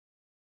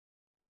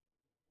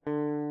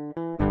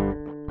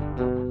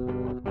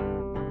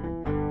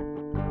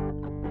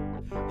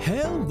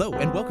Hello,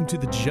 and welcome to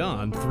the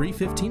John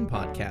 3:15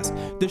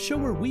 podcast, the show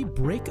where we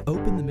break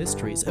open the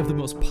mysteries of the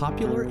most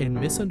popular and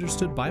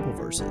misunderstood Bible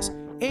verses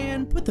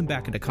and put them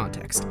back into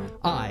context.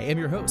 I am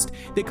your host.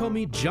 They call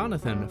me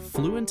Jonathan,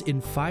 fluent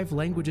in 5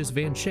 languages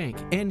Van Shank,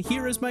 and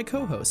here is my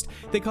co-host.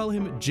 They call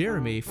him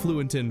Jeremy,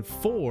 fluent in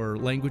 4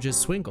 languages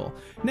Swingle.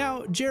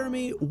 Now,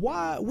 Jeremy,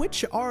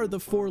 which are the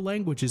 4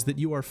 languages that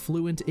you are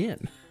fluent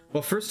in?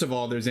 Well, first of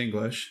all, there's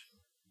English.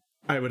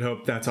 I would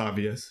hope that's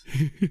obvious.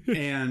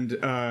 And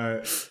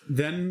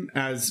then,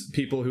 as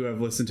people who have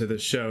listened to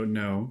this show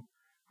know,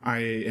 I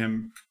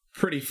am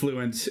pretty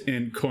fluent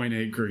in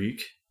Koine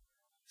Greek.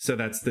 So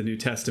that's the New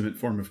Testament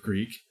form of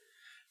Greek.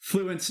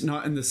 Fluent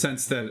not in the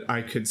sense that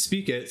I could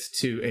speak it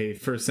to a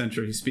first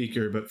century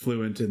speaker, but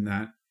fluent in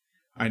that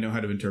I know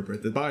how to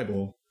interpret the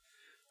Bible.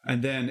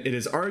 And then it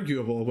is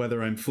arguable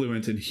whether I'm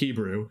fluent in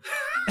Hebrew.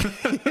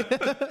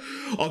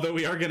 Although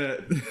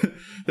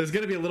there's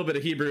going to be a little bit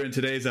of Hebrew in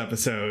today's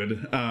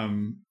episode.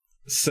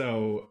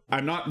 So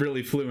I'm not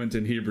really fluent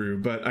in Hebrew,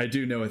 but I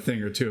do know a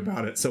thing or two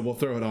about it. So we'll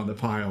throw it on the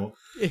pile.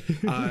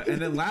 And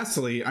then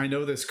lastly, I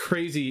know this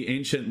crazy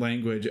ancient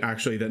language,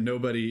 actually, that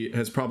nobody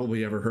has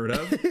probably ever heard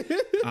of.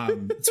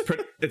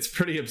 It's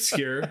pretty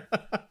obscure.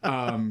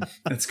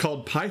 It's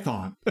called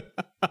Python.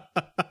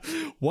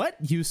 What?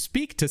 You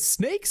speak to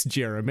snakes,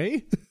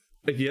 Jeremy?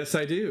 Yes,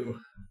 I do.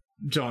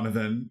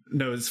 Jonathan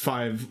knows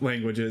 5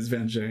 languages,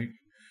 Van Shank.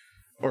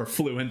 Or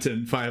fluent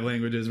in 5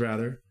 languages,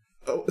 rather.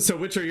 Oh, so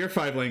which are your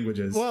 5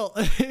 languages? Well,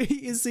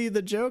 you see,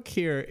 the joke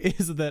here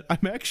is that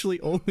I'm actually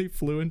only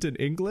fluent in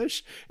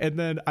English, and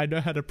then I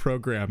know how to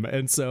program.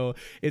 And so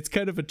it's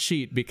kind of a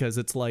cheat because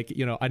it's like,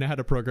 I know how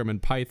to program in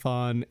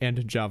Python and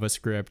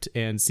JavaScript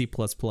and C++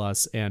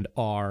 and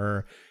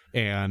R.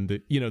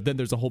 And, then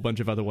there's a whole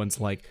bunch of other ones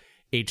like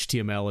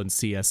HTML and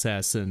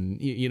CSS and,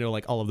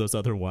 like all of those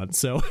other ones.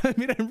 So, I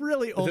mean, I'm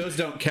really old. Those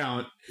don't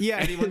count. Yeah.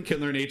 Anyone can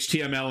learn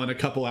HTML in a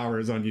couple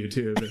hours on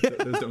YouTube.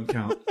 Those don't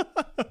count.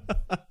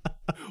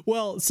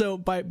 Well, so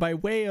by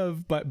way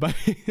of maybe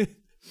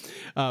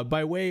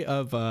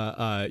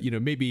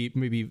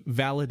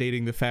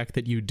validating the fact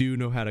that you do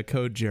know how to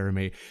code,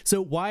 Jeremy.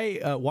 So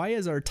why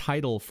is our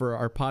title for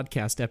our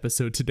podcast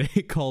episode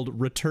today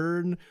called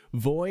Return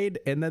Void,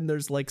 and then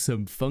there's like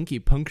some funky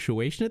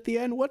punctuation at the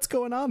end? What's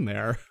going on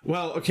there?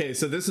 Well, okay,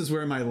 so this is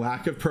where my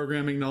lack of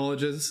programming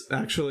knowledge is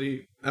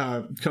actually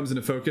comes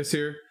into focus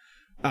here.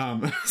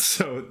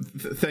 So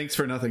thanks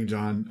for nothing,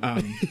 John.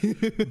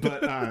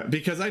 But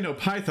because I know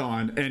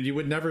Python, and you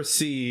would never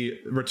see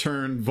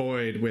return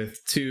void with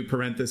 2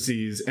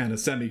 parentheses and a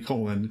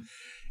semicolon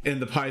in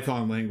the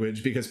Python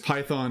language, because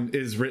Python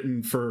is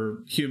written for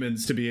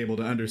humans to be able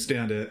to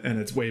understand it,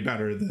 and it's way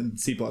better than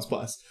C++.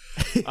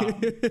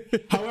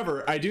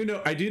 However, I do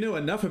know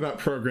enough about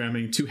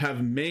programming to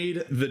have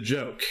made the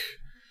joke.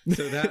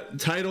 So that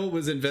title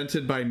was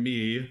invented by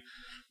me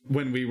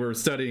when we were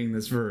studying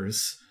this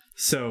verse.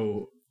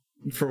 So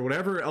for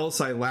whatever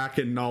else I lack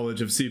in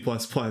knowledge of C++,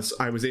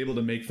 I was able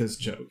to make this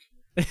joke.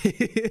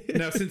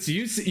 Now, since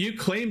you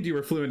claimed you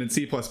were fluent in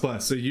C++,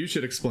 so you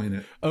should explain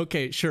it.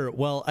 Okay, sure.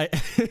 Well, I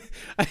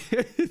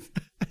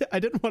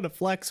didn't want to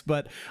flex,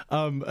 but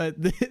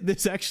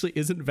this actually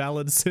isn't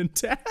valid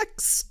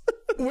syntax.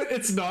 What,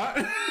 it's not?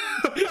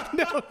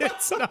 No,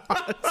 it's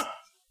not.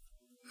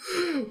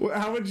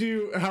 How would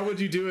you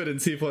do it in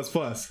C++?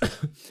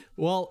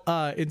 Well,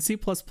 in C++,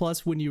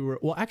 when you were...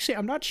 Well, actually,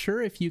 I'm not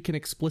sure if you can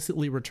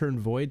explicitly return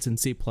voids in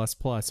C++,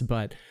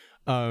 but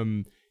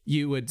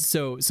you would...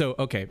 So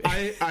okay.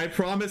 I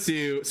promise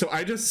you... So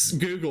I just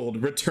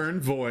Googled return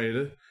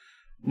void,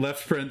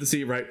 left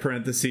parenthesis, right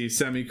parenthesis,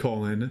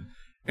 semicolon,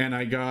 and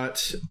I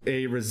got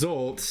a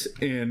result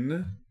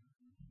on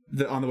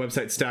the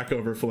website Stack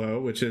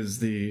Overflow, which is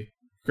the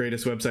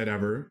greatest website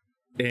ever,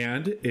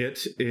 and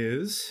it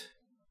is...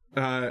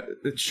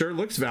 it sure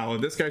looks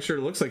valid. This guy sure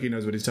looks like he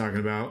knows what he's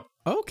talking about.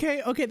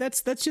 Okay,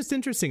 that's just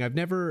interesting. I've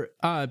never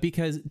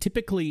because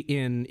typically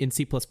in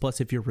C++,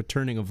 if you're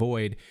returning a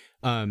void,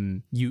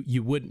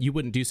 you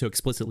wouldn't do so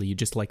explicitly. You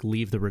just like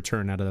leave the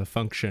return out of the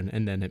function,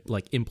 and then it,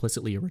 like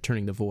implicitly you're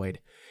returning the void.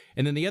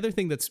 And then the other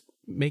thing that's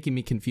making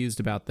me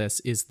confused about this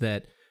is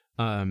that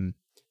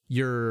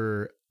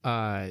you're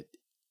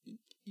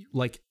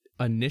like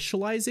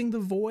initializing the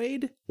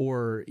void,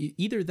 or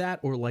either that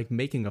or like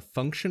making a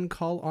function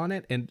call on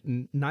it,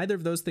 and neither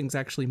of those things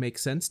actually make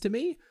sense to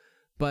me.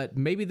 But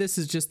maybe this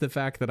is just the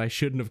fact that I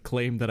shouldn't have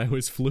claimed that I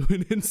was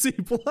fluent in C++.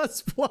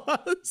 Well,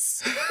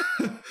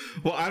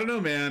 I don't know,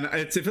 man.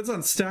 If it's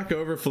on Stack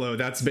Overflow,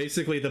 that's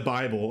basically the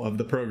Bible of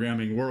the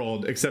programming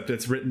world, except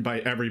it's written by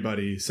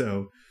everybody.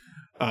 So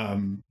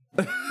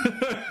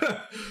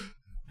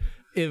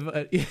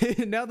if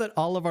now that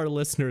all of our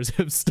listeners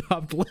have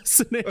stopped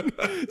listening,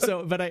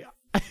 but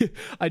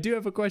I do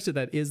have a question.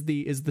 That is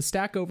the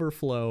Stack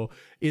Overflow.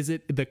 Is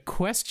it the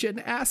question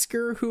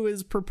asker who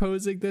is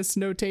proposing this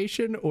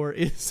notation, or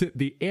is it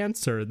the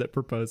answer that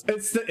proposed?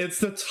 It's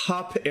the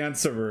top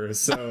answerer.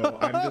 So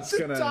I'm just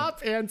gonna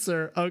top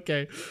answer.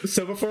 Okay.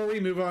 So before we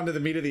move on to the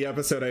meat of the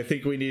episode, I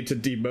think we need to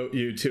demote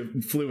you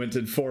to fluent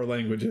in 4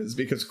 languages,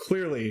 because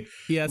clearly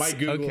my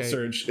Google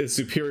search is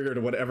superior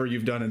to whatever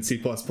you've done in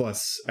C++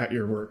 at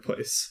your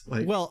workplace.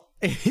 Well,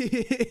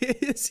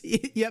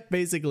 yep,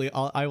 basically,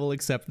 I will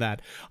accept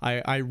that.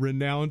 I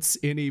renounce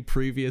any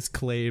previous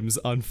claims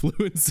on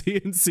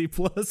fluency in C++.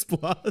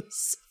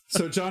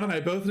 So John and I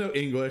both know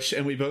English,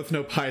 and we both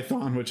know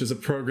Python, which is a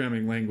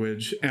programming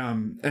language.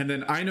 And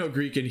then I know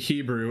Greek and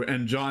Hebrew,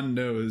 and John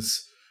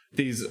knows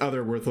these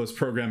other worthless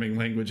programming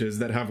languages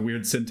that have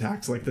weird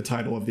syntax, like the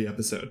title of the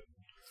episode.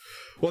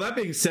 Well, that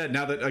being said,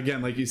 now that,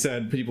 again, like you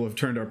said, people have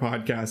turned our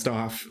podcast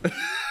off,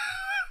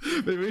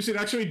 maybe we should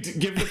actually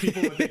give the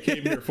people what they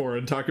came here for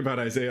and talk about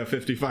Isaiah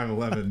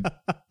 55:11.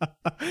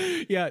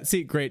 Yeah,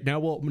 see, great. Now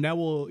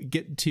we'll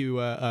get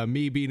to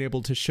me being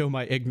able to show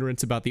my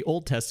ignorance about the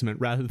Old Testament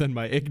rather than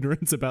my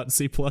ignorance about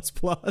C++.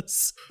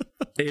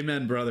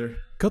 Amen, brother.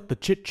 Cut the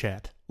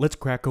chit-chat. Let's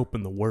crack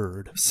open the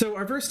word. So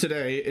our verse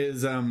today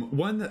is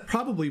one that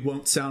probably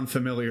won't sound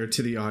familiar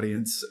to the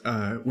audience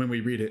when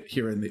we read it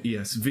here in the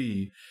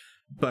ESV,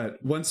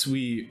 but once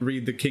we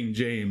read the King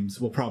James,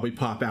 will probably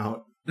pop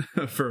out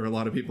for a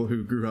lot of people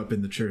who grew up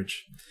in the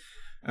church.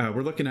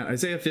 We're looking at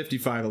Isaiah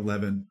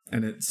 55:11,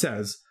 and it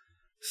says,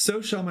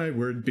 "So shall my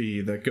word be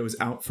that goes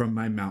out from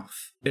my mouth.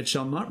 It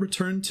shall not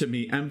return to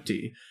me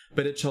empty,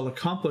 but it shall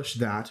accomplish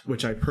that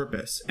which I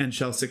purpose, and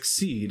shall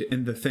succeed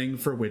in the thing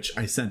for which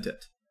I sent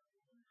it."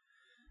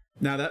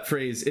 Now that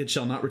phrase, "it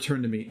shall not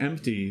return to me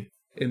empty,"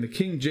 in the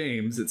King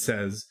James it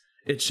says,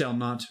 "it shall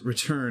not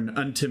return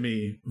unto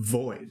me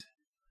void."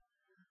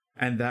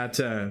 And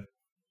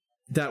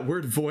that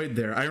word void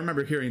there, I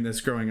remember hearing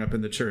this growing up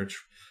in the church.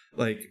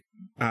 Like,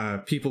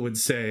 people would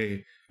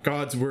say,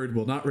 God's word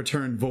will not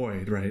return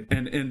void, right?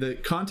 And in the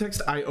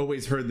context I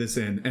always heard this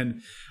in,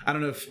 and I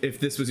don't know if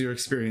this was your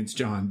experience,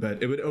 John,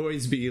 but it would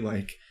always be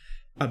like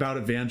about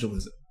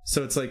evangelism.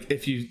 So it's like,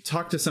 if you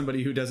talk to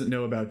somebody who doesn't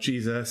know about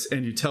Jesus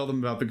and you tell them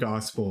about the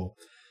gospel,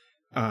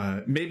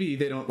 maybe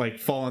they don't like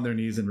fall on their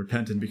knees and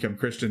repent and become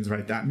Christians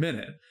right that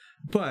minute.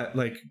 But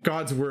like,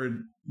 God's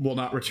word will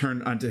not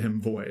return unto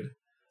him void.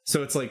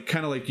 So it's like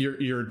kind of like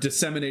you're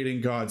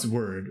disseminating God's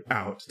word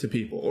out to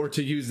people, or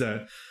to use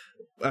the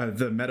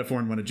metaphor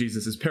in one of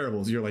Jesus's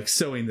parables, you're like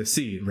sowing the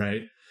seed,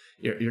 right?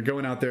 You're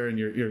going out there and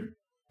you're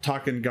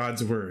talking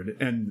God's word,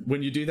 and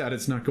when you do that,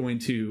 it's not going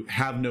to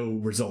have no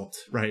result,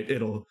 right?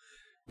 It'll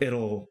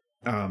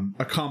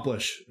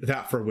accomplish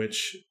that for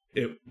which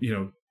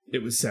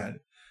it was said,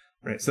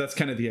 right? So that's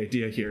kind of the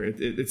idea here.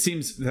 It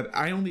seems that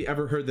I only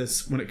ever heard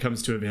this when it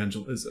comes to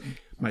evangelism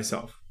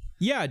myself.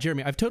 Yeah,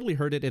 Jeremy, I've totally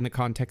heard it in the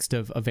context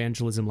of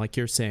evangelism, like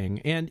you're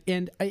saying,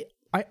 and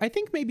I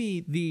think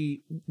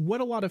maybe what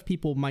a lot of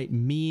people might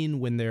mean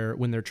when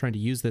they're trying to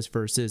use this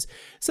verse is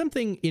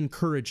something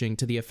encouraging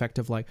to the effect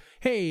of like,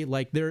 hey,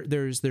 like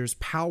there's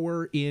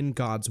power in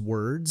God's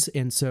words,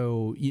 and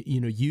so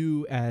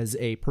you as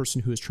a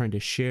person who is trying to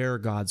share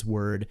God's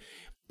word,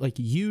 like,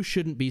 you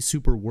shouldn't be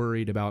super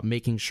worried about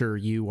making sure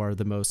you are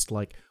the most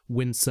like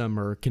winsome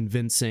or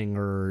convincing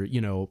or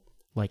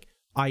like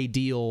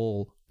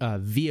ideal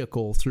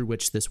vehicle through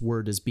which this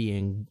word is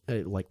being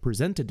like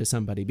presented to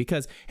somebody,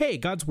 because hey,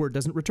 God's word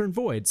doesn't return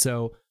void.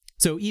 So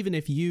even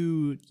if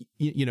you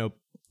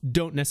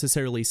don't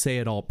necessarily say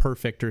it all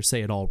perfect or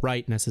say it all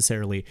right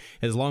necessarily,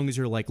 as long as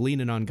you're like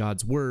leaning on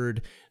God's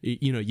word,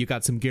 you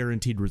got some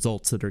guaranteed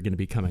results that are going to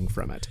be coming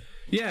from it.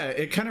 Yeah,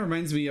 it kind of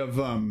reminds me of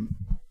 1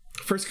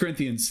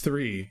 Corinthians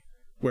 3,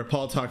 where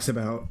Paul talks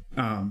about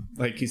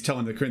like he's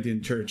telling the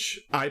Corinthian church,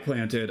 I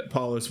planted,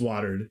 Apollos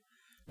watered,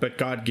 but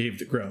God gave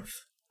the growth.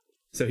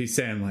 So he's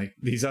saying, like,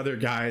 these other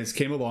guys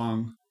came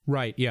along.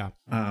 Right, yeah.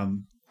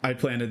 I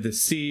planted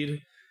this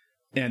seed,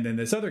 and then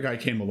this other guy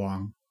came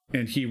along,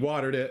 and he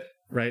watered it,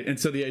 right? And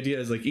so the idea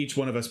is, like, each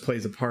one of us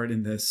plays a part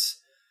in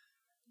this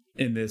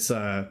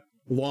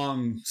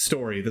long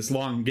story, this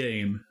long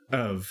game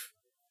of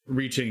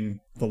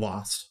reaching the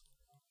lost,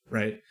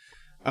 right?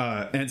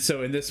 And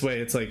so in this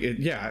way, it's like,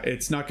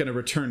 it's not going to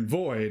return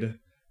void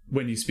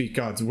when you speak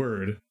God's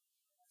word,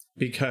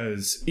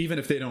 because even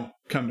if they don't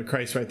come to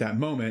Christ right that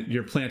moment,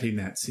 you're planting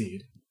that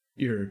seed.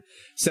 You're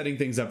setting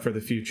things up for the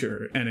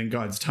future, and in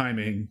God's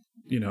timing,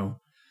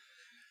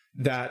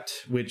 that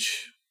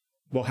which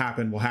will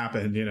happen,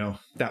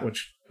 that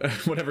which,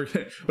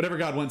 whatever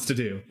God wants to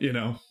do,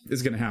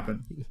 is going to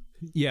happen.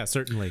 Yeah,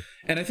 certainly.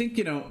 And I think,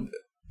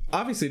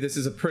 obviously this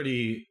is a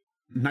pretty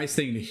nice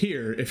thing to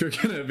hear if you're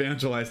going to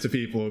evangelize to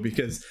people,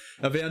 because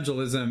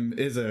evangelism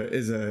is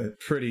a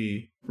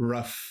pretty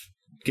rough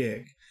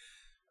gig.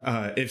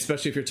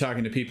 Especially if you're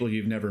talking to people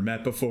you've never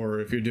met before,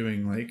 or if you're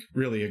doing like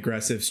really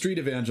aggressive street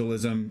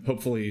evangelism,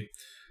 hopefully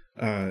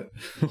not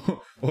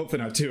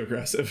too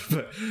aggressive,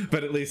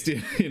 but at least,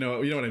 you know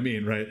what I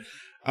mean, right?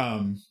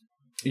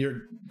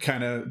 You're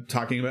kind of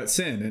talking about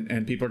sin,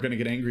 and people are going to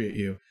get angry at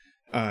you.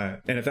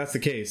 And if that's the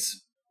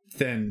case,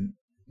 then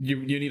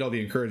you need all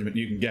the encouragement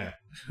you can get.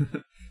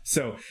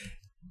 So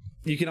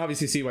you can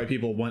obviously see why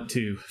people want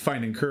to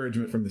find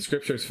encouragement from the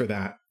scriptures for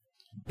that.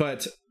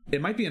 But it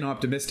might be an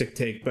optimistic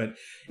take, but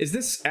is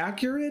this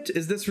accurate?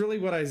 Is this really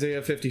what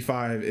Isaiah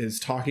 55 is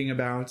talking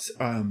about?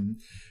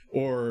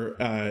 Or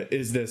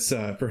is this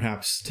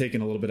perhaps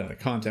taken a little bit out of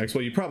context?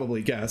 Well, you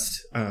probably guessed,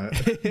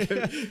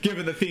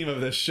 given the theme of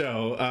this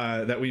show,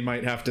 that we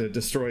might have to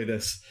destroy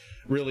this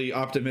really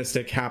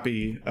optimistic,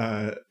 happy,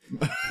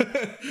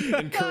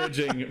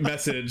 encouraging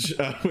message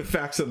with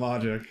facts and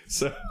logic.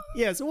 So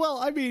yes, well,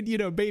 I mean,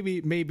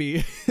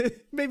 maybe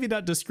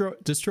not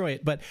destroy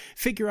it, but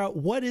figure out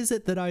what is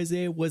it that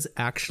Isaiah was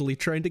actually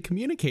trying to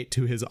communicate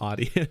to his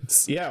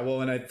audience. Yeah, well,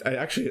 and I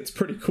actually, it's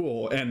pretty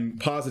cool and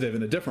positive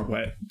in a different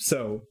way.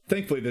 So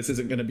thankfully, this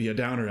isn't going to be a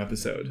downer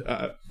episode.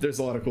 There's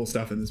a lot of cool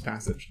stuff in this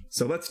passage.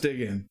 So let's dig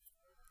in.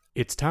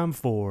 It's time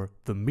for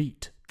the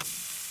meat.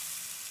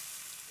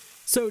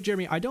 So,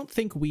 Jeremy, I don't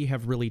think we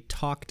have really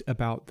talked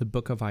about the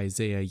book of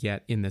Isaiah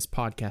yet in this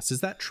podcast. Is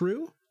that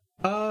true?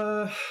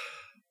 I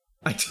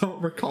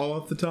don't recall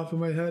off the top of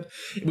my head.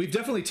 We've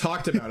definitely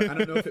talked about it. I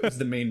don't know if it was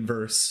the main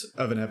verse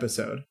of an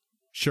episode.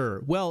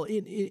 Sure. Well,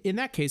 in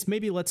that case,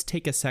 maybe let's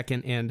take a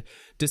second and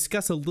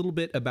discuss a little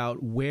bit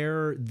about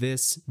where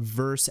this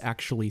verse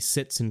actually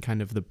sits in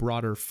kind of the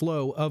broader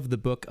flow of the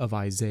book of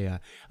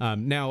Isaiah.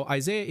 Now,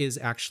 Isaiah is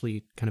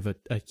actually kind of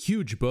a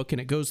huge book,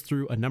 and it goes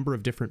through a number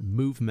of different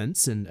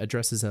movements and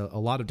addresses a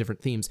lot of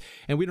different themes,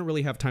 and we don't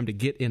really have time to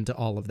get into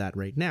all of that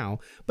right now,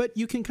 but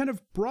you can kind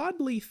of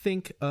broadly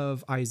think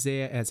of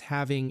Isaiah as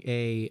having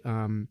a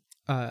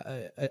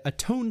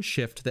tone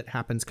shift that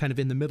happens kind of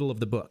in the middle of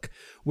the book,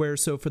 where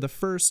so for the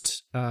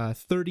first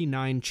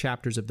 39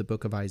 chapters of the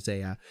book of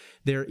Isaiah,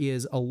 there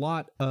is a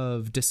lot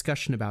of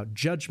discussion about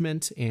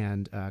judgment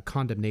and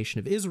condemnation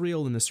of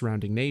Israel and the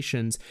surrounding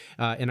nations,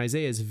 and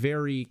Isaiah is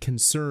very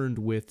concerned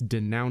with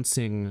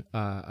denouncing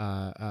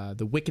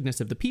the wickedness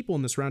of the people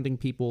and the surrounding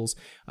peoples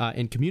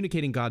and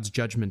communicating God's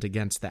judgment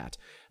against that.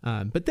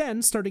 But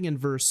then starting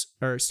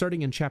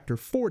in chapter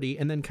 40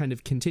 and then kind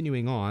of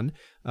continuing on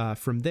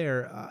from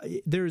there,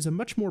 there is a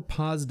much more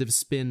positive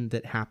spin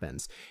that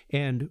happens.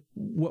 And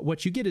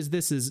what you get is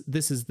this is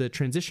the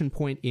transition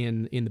point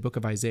in the book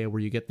of Isaiah,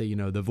 where you get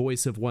the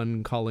voice of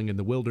one calling in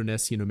the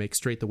wilderness, make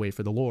straight the way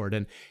for the Lord.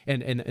 And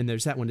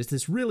there's that one. It's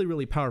this really,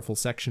 really powerful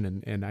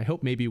section. And I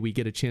hope maybe we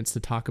get a chance to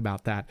talk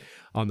about that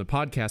on the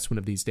podcast one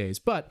of these days.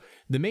 But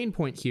the main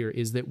point here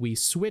is that we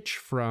switch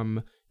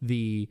from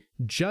the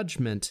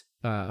judgment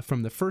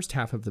from the first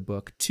half of the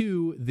book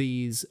to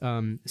these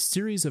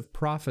series of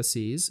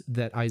prophecies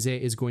that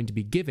Isaiah is going to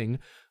be giving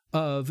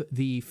of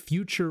the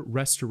future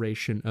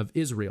restoration of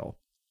Israel.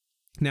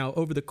 Now,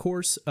 over the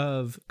course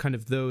of kind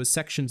of those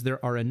sections,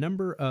 there are a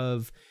number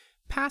of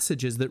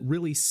passages that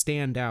really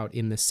stand out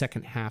in the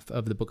second half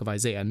of the book of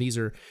Isaiah, and these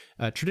are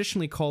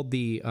traditionally called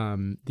the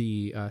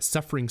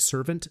suffering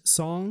servant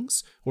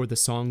songs, or the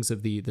songs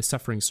of the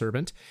suffering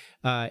servant.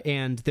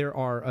 And there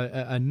are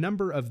a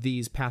number of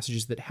these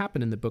passages that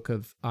happen in the book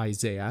of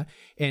Isaiah,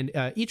 and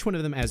each one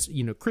of them, as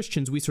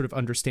Christians, we sort of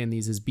understand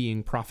these as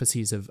being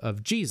prophecies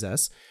of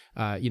Jesus,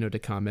 to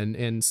come.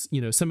 And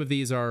some of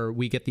these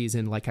we get these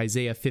in like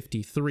Isaiah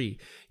 53,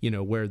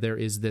 where there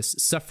is this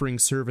suffering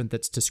servant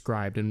that's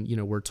described, and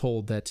we're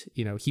told that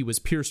he was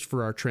pierced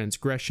for our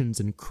transgressions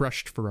and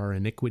crushed for our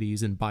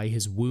iniquities, and by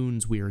his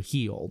wounds we are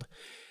healed.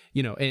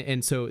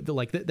 And so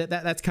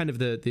that's kind of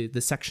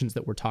the sections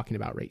that we're talking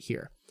about right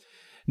here.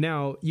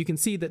 Now, you can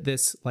see that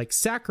this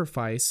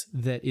sacrifice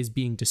that is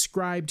being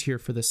described here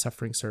for the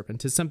suffering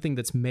servant is something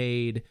that's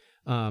made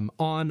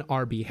on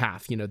our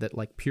behalf,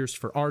 that pierced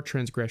for our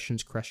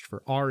transgressions, crushed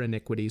for our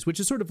iniquities, which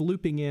is sort of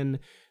looping in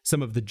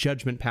some of the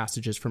judgment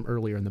passages from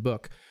earlier in the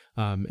book.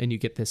 And you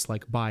get this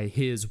by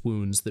his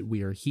wounds that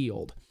we are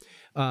healed.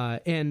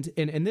 And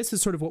this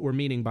is sort of what we're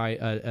meaning by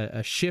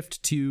a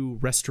shift to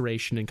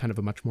restoration in kind of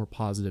a much more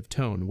positive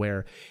tone,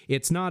 where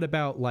it's not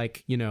about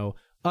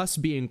us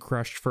being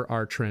crushed for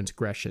our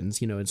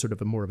transgressions, in sort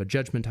of a more of a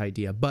judgment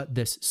idea, but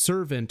this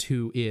servant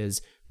who is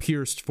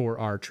pierced for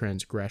our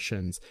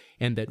transgressions,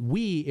 and that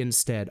we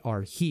instead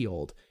are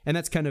healed. And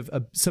that's kind of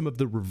some of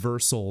the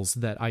reversals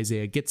that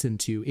Isaiah gets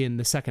into in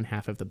the second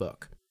half of the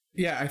book.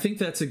 Yeah, I think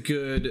that's a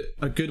good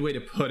way to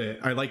put it.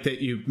 I like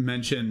that you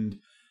mentioned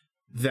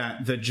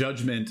that the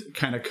judgment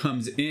kind of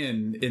comes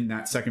in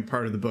that second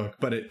part of the book,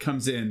 but it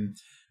comes in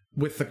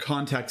with the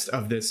context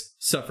of this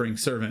suffering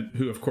servant,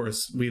 who, of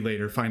course, we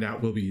later find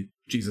out will be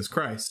Jesus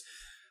Christ.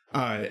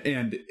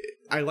 And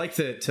I like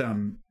that,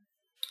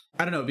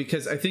 I don't know,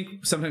 because I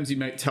think sometimes you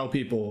might tell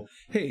people,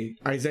 hey,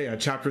 Isaiah,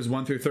 chapters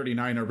 1 through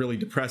 39 are really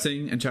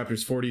depressing, and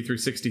chapters 40 through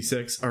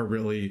 66 are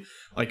really,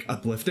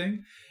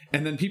 uplifting.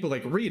 And then people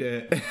read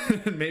it,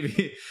 and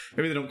maybe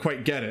they don't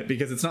quite get it,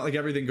 because it's not like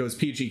everything goes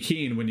peachy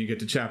keen when you get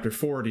to chapter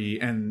 40,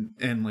 and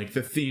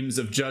the themes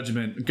of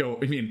judgment go.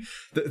 I mean,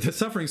 the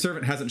suffering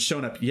servant hasn't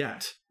shown up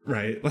yet,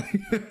 right?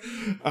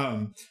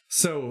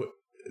 So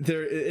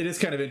there, it is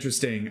kind of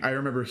interesting. I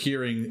remember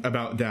hearing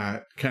about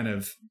that kind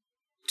of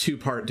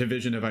two-part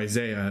division of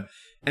Isaiah,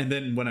 And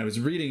then when I was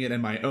reading it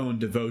in my own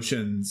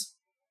devotions,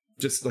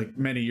 just like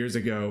many years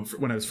ago,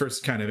 when I was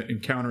first kind of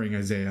encountering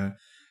Isaiah,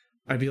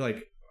 I'd be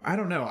like, I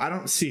don't know, I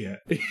don't see it.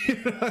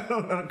 I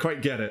don't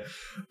quite get it.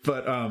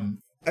 But I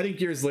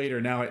think years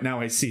later, now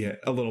I see it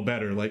a little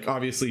better. Like,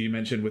 obviously, you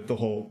mentioned with the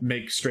whole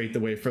make straight the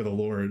way for the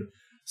Lord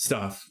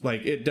stuff,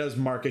 like it does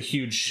mark a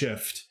huge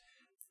shift,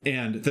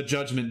 and the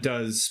judgment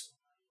does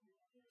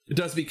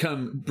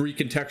become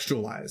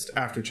recontextualized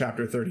after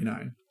chapter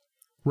 39.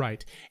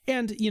 Right.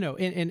 And,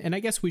 and I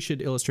guess we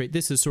should illustrate,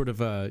 this is sort of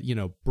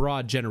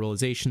broad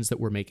generalizations that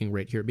we're making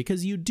right here,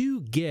 because you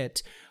do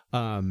get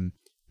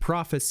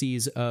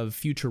prophecies of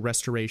future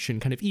restoration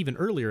kind of even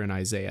earlier in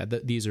Isaiah.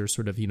 That these are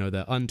sort of,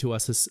 the unto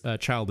us a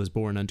child is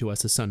born, unto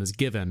us a son is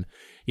given,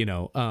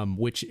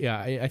 which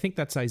I think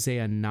that's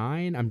Isaiah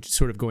 9. I'm just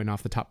sort of going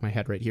off the top of my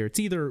head right here. It's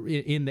either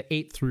in the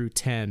 8 through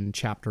 10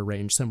 chapter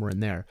range, somewhere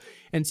in there.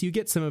 And so you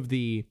get some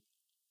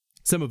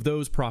of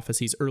those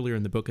prophecies earlier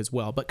in the book as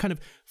well. But kind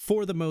of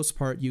for the most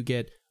part, you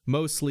get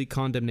mostly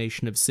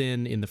condemnation of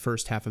sin in the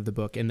first half of the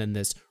book, and then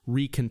this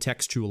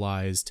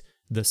recontextualized,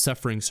 the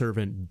suffering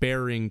servant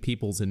bearing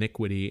people's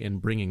iniquity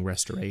and bringing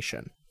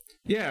restoration.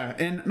 Yeah,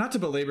 and not to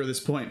belabor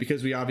this point,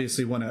 because we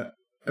obviously want to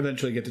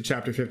eventually get to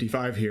chapter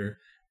 55 here,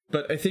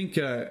 but I think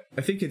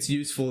it's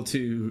useful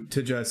to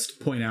just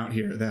point out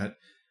here that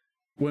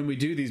when we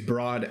do these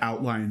broad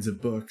outlines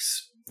of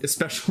books,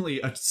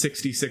 especially a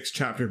 66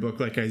 chapter book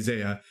like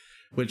Isaiah,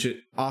 which it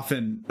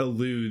often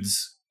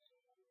eludes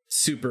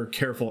super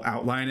careful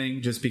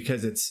outlining, just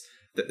because it's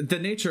the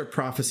nature of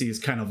prophecy is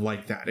kind of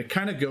like that. It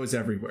kind of goes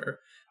everywhere.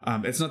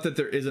 It's not that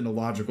there isn't a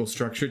logical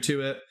structure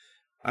to it,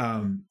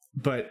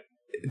 but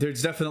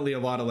there's definitely a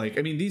lot of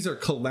these are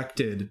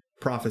collected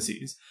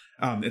prophecies.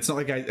 It's not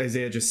like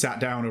Isaiah just sat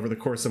down over the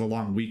course of a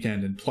long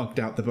weekend and plunked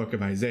out the book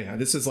of Isaiah.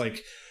 This is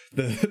like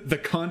the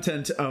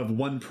content of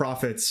one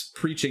prophet's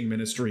preaching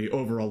ministry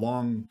over a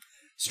long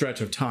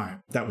stretch of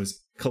time that was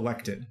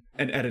collected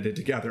and edited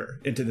together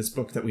into this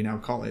book that we now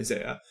call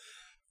Isaiah.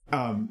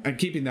 And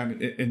keeping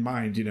that in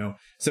mind,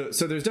 so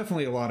there's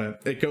definitely a lot of,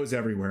 it goes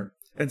everywhere.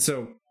 And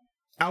so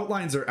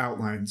outlines are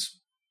outlines.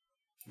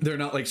 They're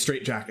not like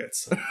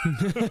straitjackets.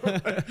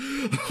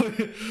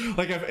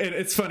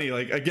 It's funny.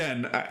 Like,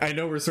 again, I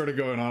know we're sort of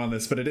going on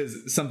this, but it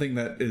is something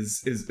that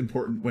is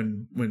important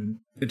when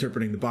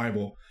interpreting the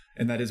Bible,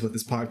 and that is what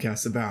this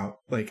podcast's about.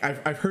 Like,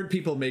 I've heard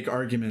people make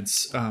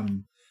arguments,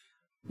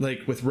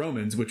 like with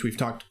Romans, which we've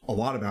talked a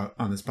lot about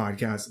on this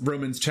podcast.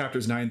 Romans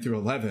chapters 9 through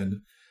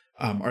 11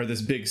 are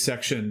this big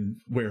section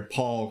where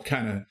Paul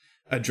kind of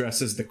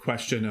addresses the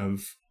question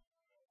of,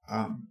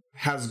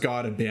 has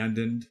God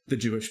abandoned the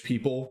Jewish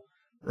people,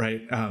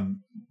 right?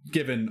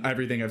 Given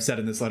everything I've said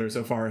in this letter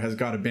so far, has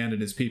God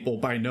abandoned his people?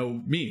 By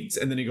no means.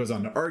 And then he goes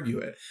on to argue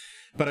it.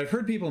 But I've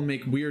heard people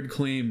make weird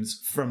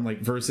claims from like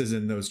verses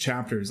in those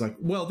chapters, like,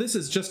 well, this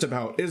is just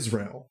about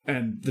Israel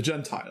and the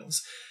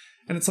Gentiles.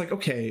 And it's like,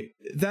 okay,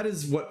 that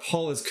is what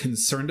Paul is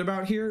concerned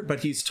about here,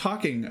 but he's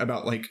talking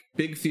about like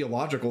big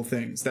theological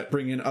things that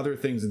bring in other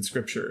things in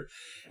scripture.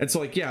 And so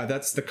like, yeah,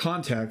 that's the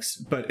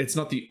context, but it's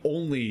not the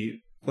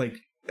only, like,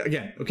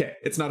 again, okay,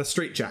 it's not a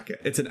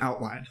straitjacket, it's an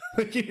outline.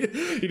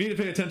 You need to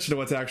pay attention to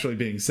what's actually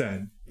being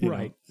said.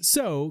 Right.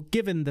 So,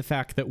 given the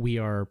fact that we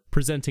are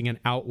presenting an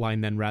outline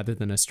then rather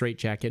than a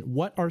straitjacket,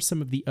 what are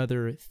some of the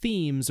other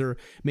themes or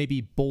maybe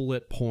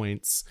bullet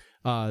points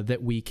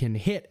that we can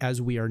hit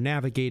as we are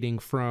navigating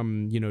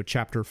from,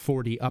 chapter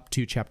 40 up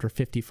to chapter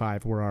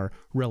 55, where our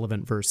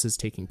relevant verse is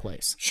taking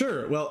place?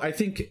 Sure. Well, I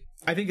think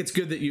it's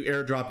good that you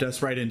airdropped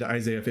us right into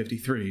Isaiah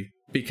 53,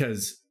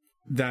 because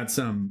that's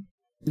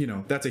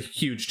that's a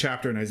huge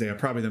chapter in Isaiah,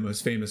 probably the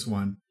most famous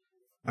one,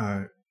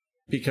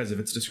 because of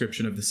its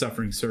description of the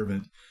suffering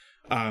servant.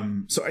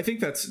 So I think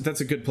that's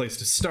a good place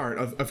to start.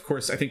 Of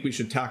course, I think we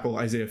should tackle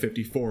Isaiah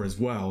 54 as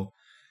well.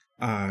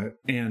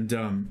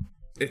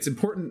 It's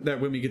important that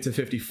when we get to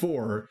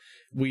 54,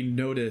 we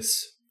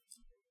notice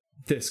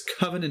this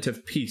covenant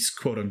of peace,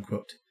 quote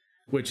unquote,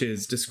 which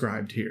is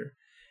described here.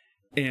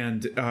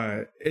 And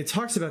it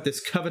talks about this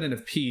covenant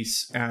of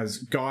peace as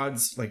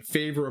God's like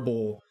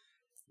favorable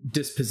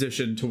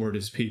disposition toward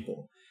his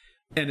people.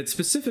 And it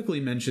specifically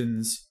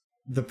mentions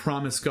the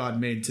promise God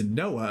made to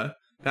Noah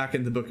back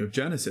in the book of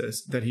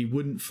Genesis that he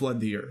wouldn't flood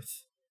the earth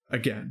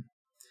again.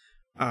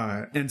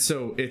 And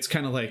so it's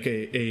kind of like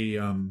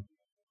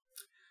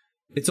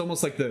it's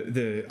almost like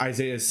the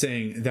Isaiah is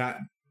saying that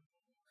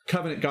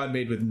covenant God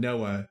made with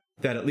Noah,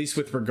 that at least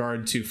with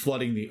regard to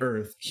flooding the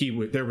earth,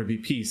 there would be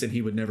peace and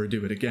he would never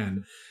do it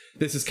again.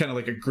 This is kind of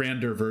like a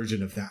grander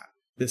version of that,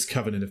 this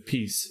covenant of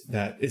peace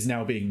that is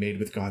now being made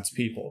with God's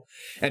people.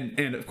 And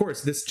of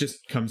course, this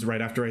just comes right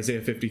after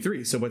Isaiah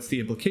 53. So what's the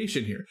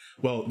implication here?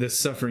 Well, this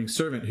suffering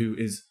servant who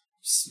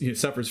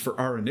suffers for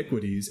our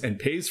iniquities and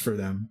pays for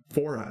them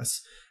for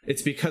us,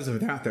 it's because of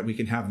that we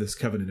can have this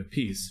covenant of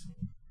peace.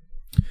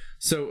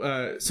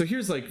 So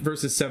here's like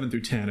verses 7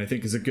 through 10, I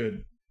think is a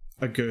good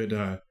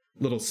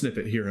little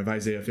snippet here of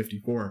Isaiah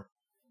 54.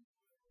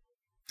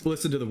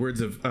 Listen to the words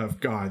of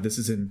God. This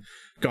is in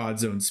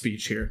God's own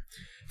speech here.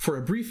 For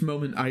a brief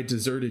moment I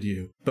deserted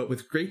you, but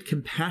with great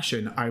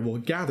compassion I will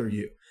gather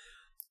you.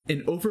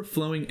 In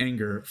overflowing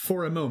anger,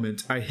 for a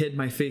moment I hid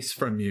my face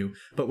from you,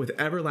 but with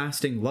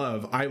everlasting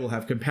love I will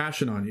have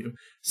compassion on you,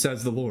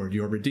 says the Lord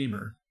your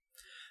Redeemer.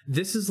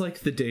 This is like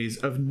the days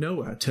of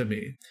Noah to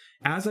me.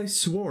 As I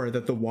swore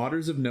that the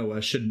waters of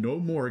Noah should no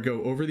more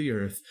go over the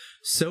earth,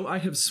 so I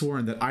have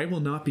sworn that I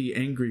will not be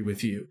angry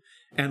with you,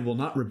 and will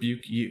not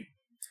rebuke you.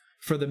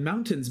 For the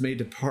mountains may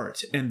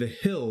depart, and the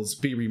hills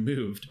be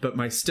removed, but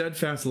my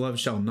steadfast love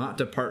shall not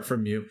depart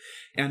from you,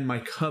 and my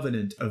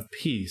covenant of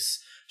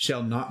peace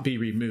shall not be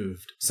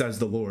removed, says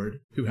the Lord,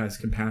 who has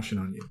compassion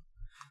on you.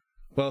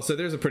 Well, so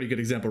there's a pretty good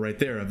example right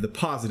there of the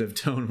positive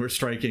tone we're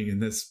striking in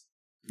this,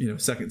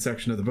 second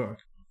section of the book.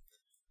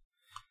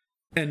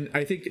 And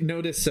I think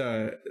notice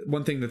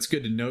one thing that's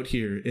good to note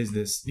here is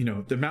this,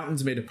 the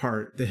mountains may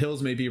depart, the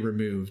hills may be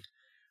removed,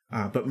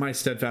 but my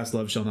steadfast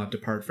love shall not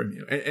depart from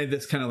you. And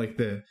this kind of like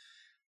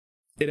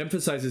it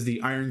emphasizes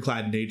the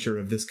ironclad nature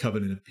of this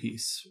covenant of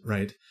peace,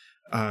 right?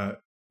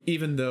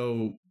 Even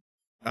though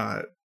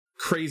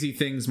crazy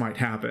things might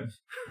happen,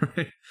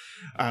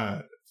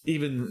 right?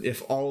 Even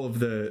if all of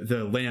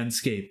the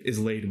landscape is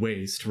laid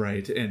waste,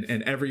 right?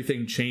 And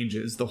everything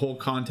changes, the whole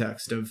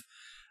context of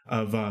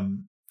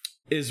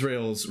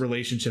Israel's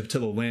relationship to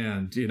the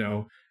land,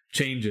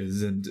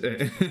 changes and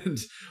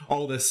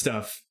all this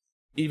stuff.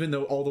 Even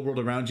though all the world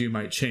around you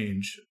might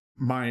change,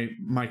 my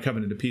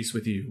covenant of peace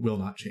with you will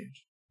not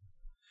change.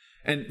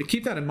 And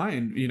keep that in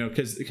mind,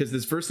 because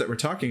this verse that we're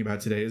talking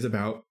about today is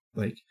about,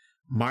 like,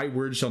 my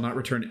word shall not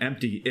return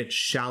empty, it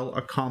shall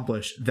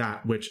accomplish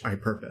that which I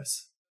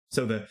purpose.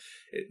 So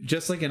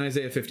just like in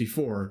Isaiah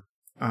 54,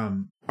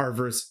 our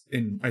verse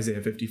in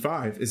Isaiah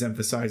 55 is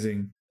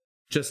emphasizing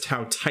just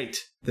how tight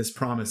this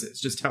promise is,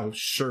 just how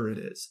sure it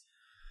is.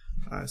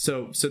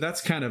 So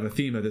that's kind of a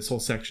theme of this whole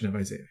section of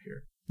Isaiah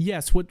here.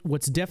 Yes,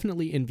 what's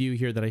definitely in view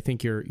here that I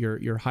think you're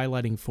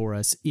highlighting for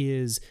us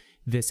is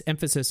this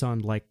emphasis on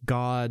like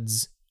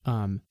God's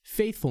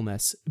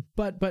faithfulness.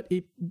 But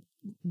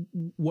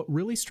what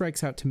really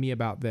strikes out to me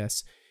about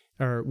this,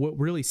 or what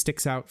really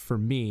sticks out for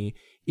me,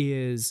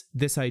 is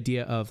this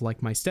idea of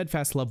like my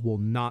steadfast love will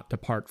not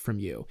depart from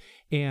you.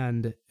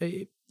 And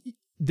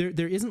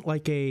there isn't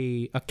like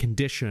a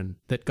condition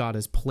that God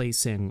is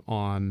placing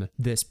on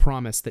this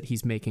promise that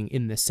he's making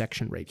in this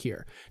section right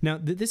here. Now,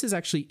 this is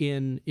actually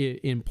in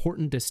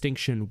important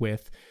distinction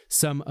with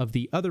some of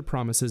the other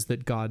promises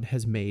that God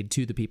has made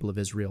to the people of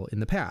Israel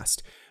in the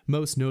past.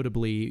 Most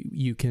notably,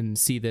 you can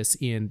see this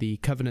in the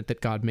covenant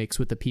that God makes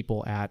with the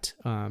people at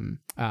Mount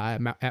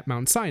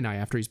Sinai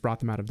after he's brought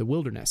them out of the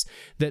wilderness.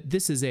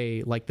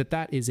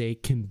 That is a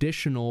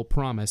conditional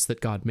promise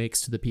that God makes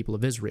to the people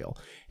of Israel.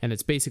 And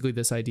it's basically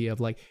this idea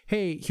of like,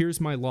 hey, here's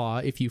my law.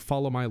 If you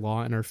follow my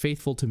law and are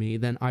faithful to me,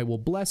 then I will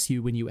bless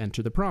you when you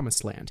enter the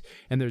promised land.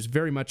 And there's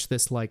very much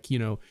this like,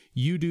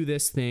 you do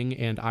this thing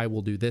and I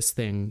will do this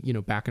thing,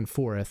 back and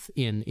forth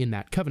in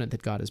that covenant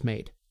that God has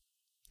made.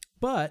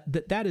 But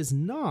that is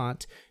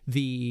not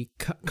the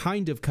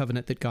kind of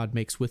covenant that God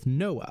makes with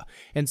Noah.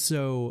 And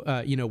so,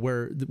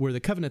 where the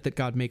covenant that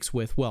God makes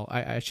with,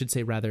 I should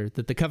say rather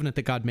that the covenant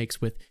that God makes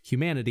with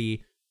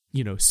humanity,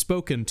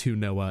 spoken to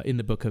Noah in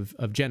the book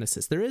of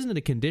Genesis, there isn't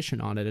a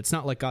condition on it. It's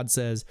not like God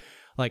says,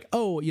 like,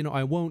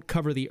 I won't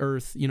cover the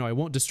earth, I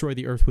won't destroy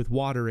the earth with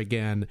water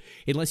again,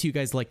 unless you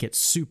guys like get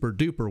super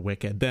duper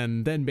wicked,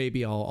 then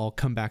maybe I'll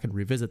come back and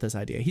revisit this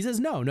idea. He says,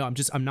 no,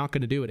 I'm not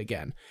going to do it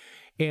again.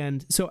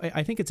 And so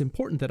I think it's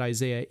important that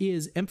Isaiah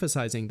is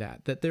emphasizing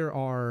that there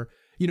are,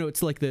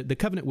 it's like the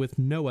covenant with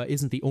Noah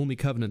isn't the only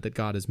covenant that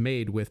God has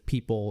made with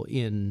people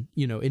in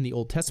the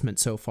Old Testament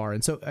so far.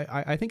 And so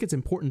I think it's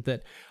important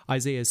that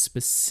Isaiah is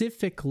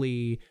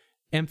specifically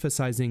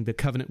emphasizing the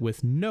covenant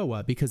with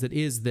Noah, because it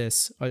is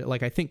this,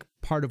 I think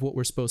part of what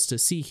we're supposed to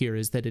see here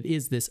is that it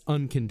is this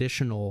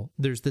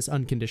there's this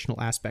unconditional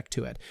aspect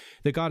to it.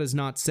 That God is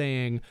not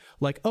saying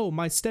like,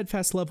 my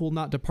steadfast love will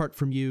not depart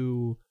from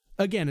you,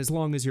 again, as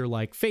long as you're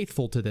like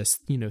faithful to this,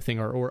 thing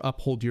or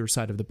uphold your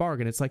side of the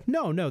bargain. It's like,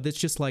 no, that's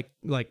just like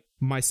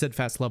my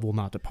steadfast love will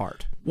not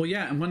depart. Well,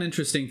 yeah. And one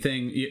interesting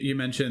thing, you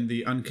mentioned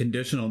the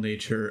unconditional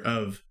nature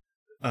of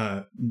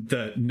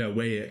the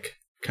Noahic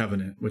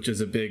covenant, which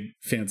is a big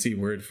fancy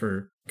word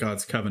for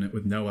God's covenant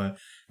with Noah.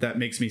 That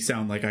makes me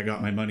sound like I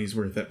got my money's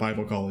worth at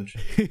Bible college.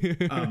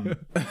 But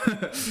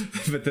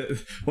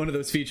one of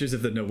those features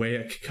of the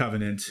Noahic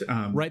covenant,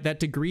 right?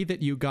 That degree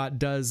that you got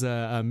does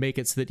make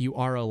it so that you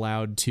are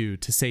allowed to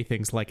say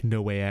things like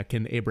Noahic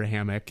and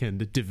Abrahamic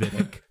and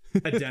Davidic,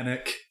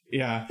 Edenic,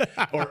 yeah,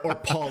 or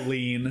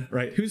Pauline,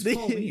 right? Who's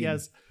Pauline?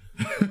 Yes.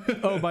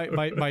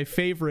 My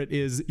favorite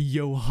is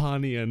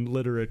Johannian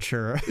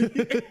literature.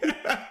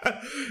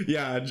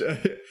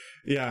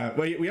 Yeah.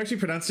 Well, we actually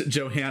pronounced it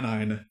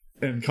Johannine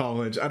in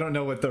college. I don't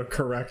know what the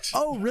correct.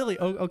 Oh, really?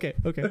 Oh, okay.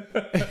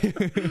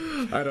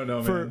 I don't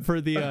know,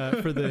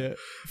 man.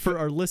 For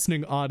our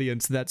listening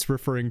audience, that's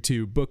referring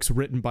to books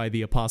written by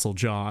the Apostle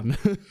John.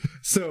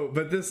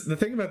 But the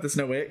thing about this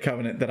Noahic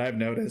covenant that I've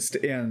noticed,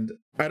 and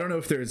I don't know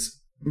if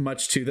there's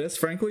much to this,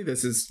 frankly,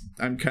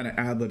 I'm kind of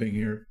ad-libbing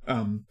here.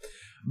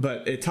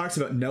 but it talks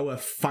about Noah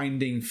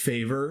finding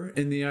favor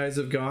in the eyes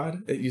of God.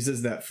 It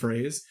uses that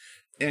phrase.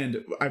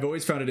 And I've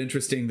always found it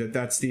interesting that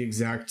that's the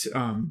exact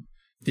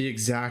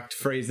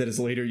phrase that is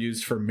later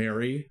used for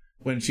Mary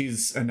when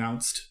she's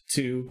announced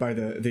to by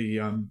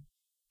the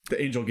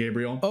angel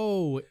Gabriel.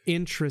 Oh,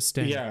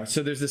 interesting. Yeah,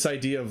 so there's this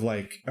idea of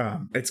like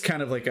it's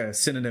kind of like a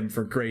synonym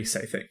for grace,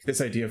 I think.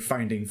 This idea of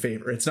finding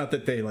favor. It's not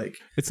that they like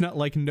It's not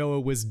like Noah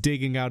was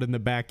digging out in the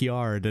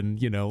backyard and,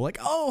 like,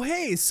 oh,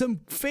 hey,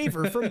 some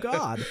favor from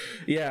God.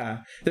 Yeah.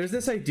 There's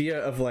this idea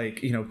of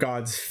like,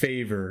 God's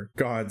favor,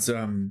 God's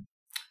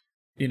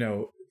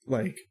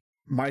like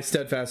my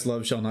steadfast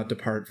love shall not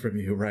depart from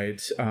you,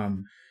 right?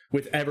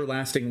 With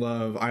everlasting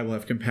love, I will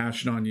have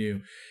compassion on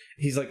you.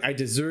 He's like, I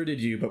deserted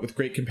you, but with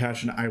great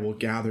compassion, I will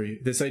gather you.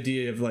 This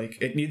idea of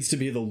like, it needs to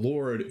be the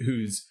Lord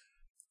whose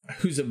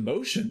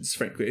emotions,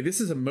 frankly,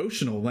 this is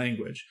emotional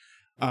language.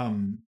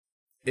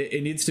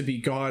 It needs to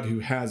be God who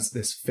has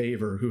this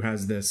favor, who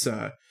has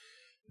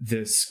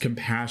this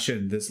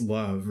compassion, this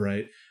love,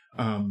 right?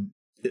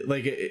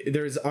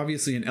 There's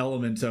obviously an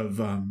element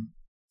of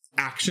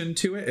action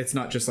to it. It's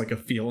not just like a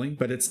feeling,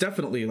 but it's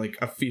definitely like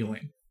a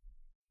feeling.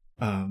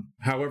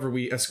 However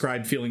we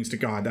ascribe feelings to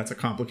God, that's a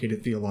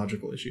complicated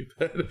theological issue.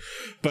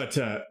 But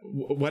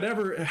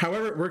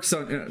however it works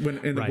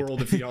in the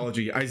world of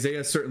theology,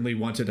 Isaiah certainly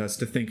wanted us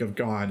to think of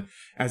God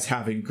as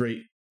having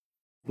great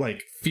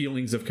like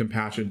feelings of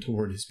compassion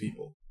toward his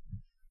people.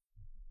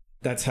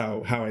 That's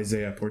how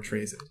Isaiah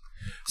portrays it.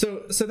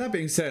 So that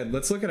being said,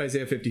 let's look at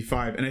Isaiah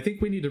 55, and I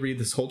think we need to read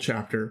this whole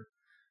chapter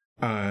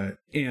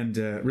and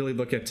really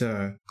look at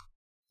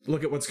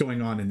what's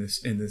going on in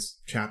this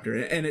chapter.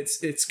 And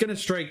it's going to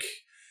strike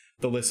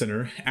the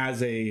listener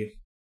as a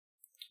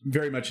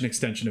very much an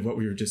extension of what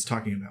we were just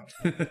talking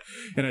about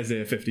in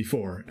Isaiah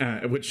 54,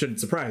 which shouldn't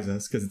surprise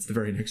us because it's the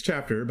very next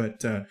chapter,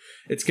 but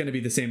it's going to be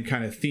the same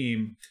kind of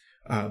theme,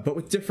 but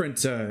with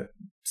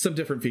some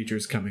different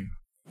features coming.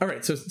 All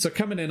right, so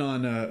coming in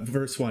on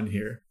verse 1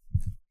 here.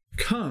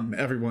 Come,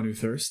 everyone who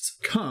thirsts,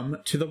 come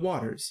to the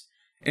waters,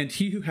 and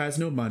he who has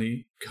no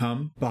money,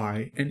 come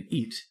buy and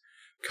eat.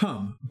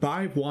 Come,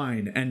 buy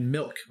wine and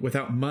milk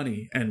without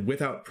money and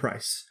without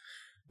price.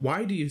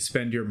 Why do you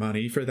spend your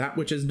money for that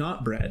which is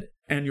not bread,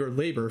 and your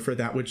labor for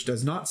that which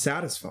does not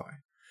satisfy?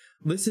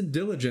 Listen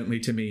diligently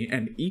to me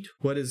and eat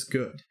what is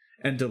good,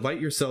 and delight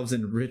yourselves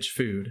in rich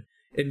food.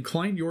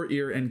 Incline your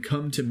ear and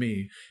come to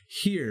me.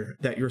 Hear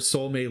that your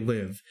soul may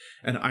live,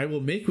 and I will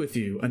make with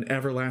you an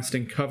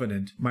everlasting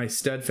covenant, my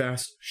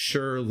steadfast,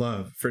 sure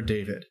love for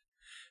David.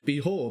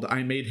 Behold,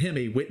 I made him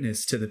a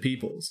witness to the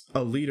peoples,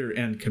 a leader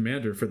and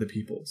commander for the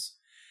peoples.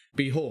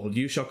 Behold,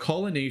 you shall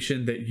call a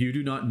nation that you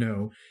do not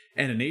know,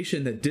 and a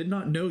nation that did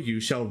not know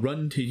you shall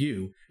run to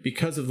you,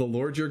 because of the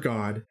Lord your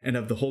God and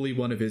of the Holy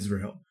One of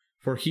Israel,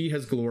 for he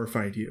has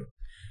glorified you.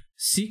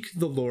 Seek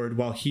the Lord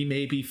while he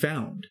may be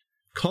found.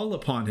 Call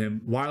upon him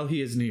while he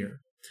is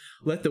near.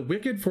 Let the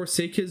wicked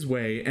forsake his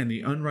way, and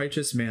the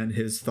unrighteous man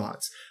his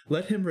thoughts.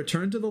 Let him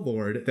return to the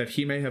Lord, that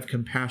he may have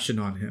compassion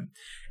on him,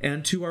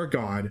 and to our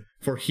God,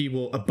 for he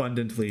will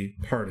abundantly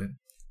pardon.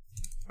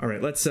 All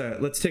right, let's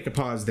take a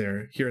pause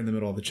there, here in the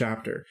middle of the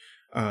chapter.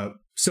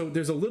 So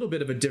there's a little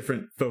bit of a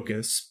different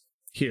focus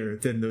here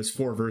than those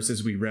 4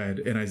 verses we read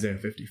in Isaiah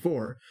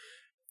 54.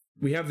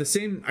 We have the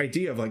same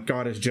idea of like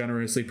God is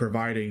generously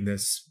providing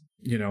this,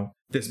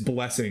 this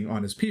blessing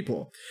on his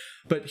people.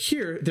 But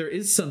here, there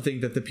is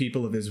something that the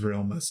people of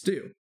Israel must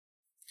do.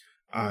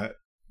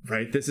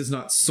 Right? This is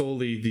not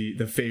solely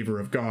the favor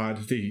of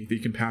God, the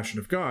compassion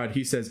of God.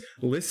 He says,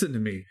 listen to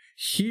me,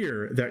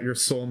 hear that your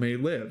soul may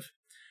live.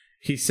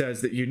 He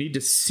says that you need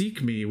to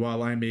seek me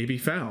while I may be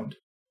found.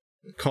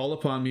 Call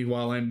upon me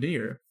while I'm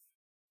near.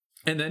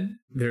 And then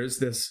there's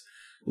this,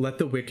 let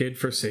the wicked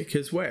forsake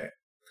his way,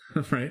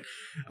 right?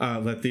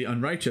 Let the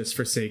unrighteous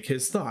forsake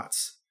his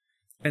thoughts.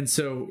 And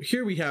so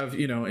here we have,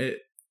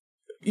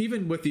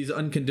 even with these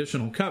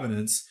unconditional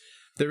covenants,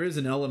 there is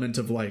an element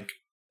of like,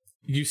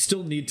 you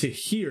still need to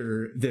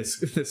hear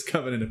this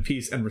covenant of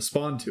peace and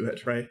respond to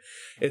it, right?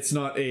 It's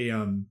not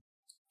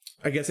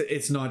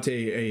it's not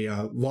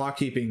a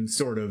law-keeping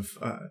sort of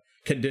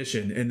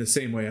condition in the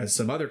same way as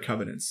some other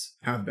covenants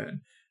have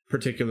been,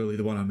 particularly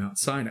the one on Mount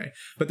Sinai.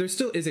 But there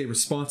still is a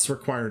response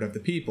required of the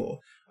people.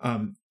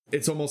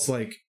 It's almost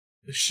like,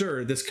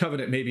 sure, this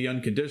covenant may be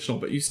unconditional,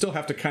 but you still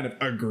have to kind of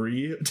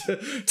agree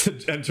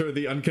to enter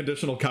the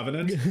unconditional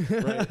covenant,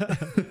 right?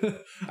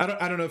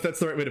 I don't know if that's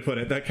the right way to put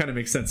it. That kind of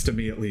makes sense to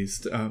me, at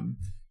least.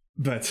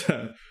 But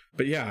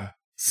yeah.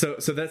 So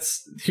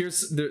that's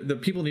here's the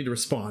people need to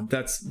respond.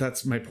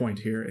 That's my point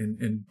here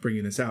in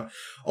bringing this out.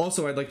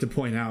 Also, I'd like to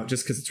point out,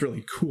 just because it's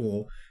really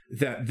cool,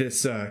 that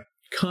this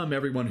come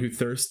everyone who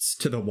thirsts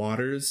to the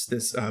waters.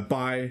 This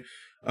buy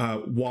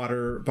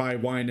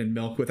wine and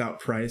milk without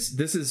price.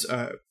 This is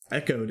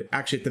echoed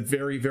actually at the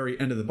very, very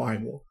end of the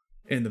Bible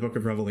in the book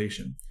of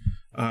Revelation,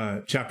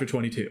 chapter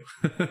 22.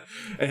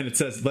 And it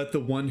says, let the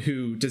one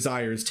who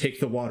desires take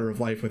the water of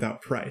life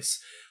without price.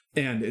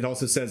 And it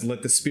also says,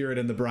 let the Spirit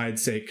and the bride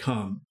say,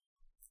 come.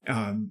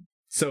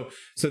 So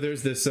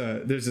there's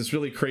this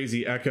really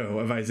crazy echo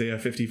of Isaiah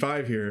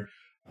 55 here,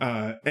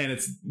 and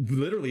it's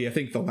literally, I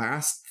think, the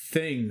last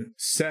thing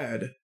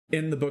said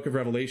in the book of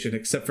Revelation,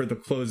 except for the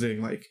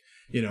closing, like,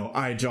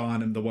 I,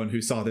 John, am the one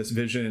who saw this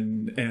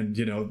vision, and,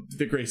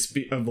 the grace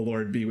of the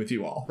Lord be with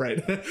you all, right?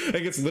 I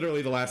think it's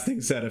literally the last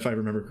thing said, if I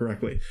remember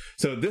correctly.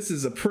 So this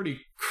is a pretty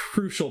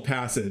crucial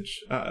passage,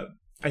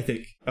 I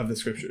think, of the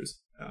scriptures,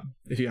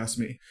 if you ask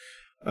me.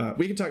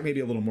 We can talk maybe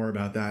a little more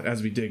about that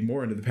as we dig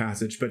more into the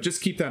passage, but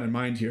just keep that in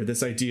mind here.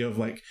 This idea of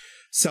like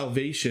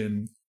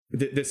salvation,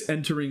 this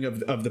entering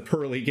of the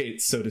pearly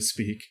gates, so to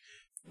speak,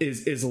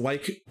 is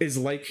like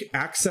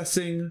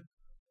accessing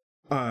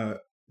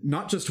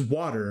not just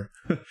water,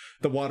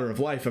 the water of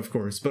life, of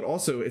course, but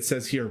also it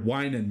says here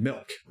wine and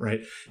milk, right?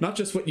 Not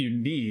just what you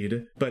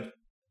need, but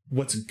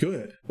what's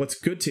good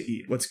to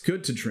eat, what's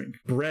good to drink,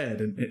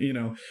 bread, and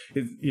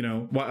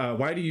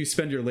why do you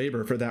spend your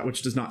labor for that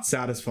which does not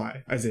satisfy?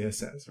 Isaiah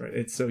says, right?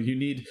 It's so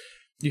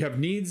you have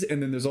needs,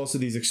 and then there's also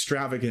these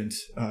extravagant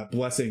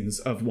blessings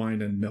of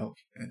wine and milk,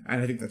 and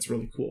I think that's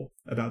really cool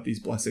about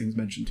these blessings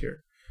mentioned here.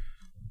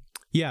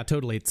 Yeah,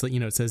 totally. It's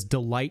it says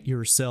delight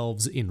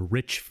yourselves in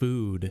rich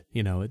food,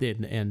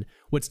 and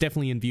what's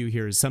definitely in view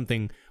here is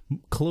something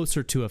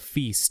closer to a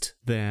feast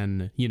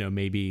than,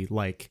 maybe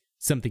like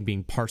something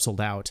being parceled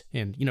out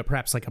and,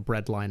 perhaps like a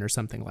bread line or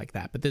something like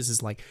that. But this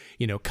is like,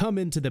 come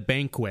into the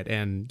banquet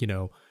and,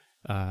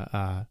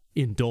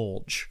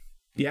 indulge.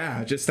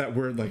 Yeah, just that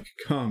word, like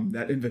come,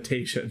 that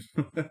invitation.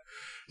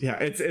 Yeah,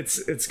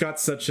 it's got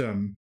such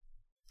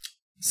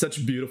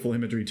beautiful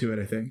imagery to it,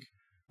 I think.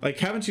 Like,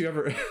 haven't you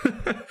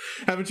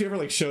ever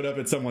like showed up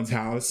at someone's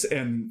house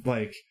and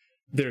like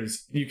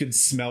you can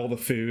smell the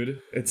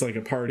food? It's like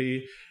a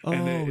party,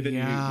 and then you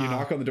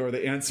knock on the door,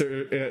 they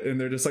answer,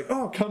 and they're just like,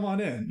 "Oh, come on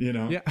in,"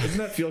 Yeah. Doesn't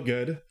that feel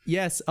good?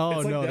 Yes. Oh,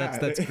 like no,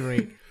 that's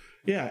great.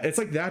 Yeah, it's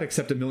like that,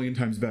 except a million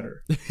times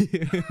better.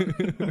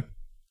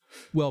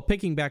 Well,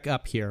 picking back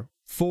up here,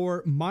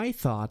 for my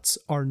thoughts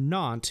are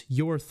not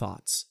your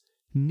thoughts,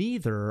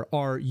 neither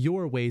are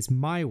your ways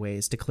my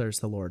ways, declares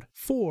the Lord.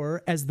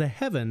 For as the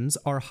heavens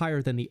are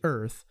higher than the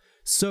earth,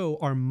 so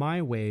are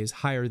my ways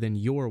higher than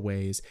your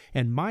ways,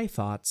 and my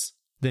thoughts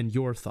than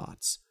your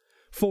thoughts.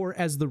 For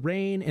as the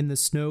rain and the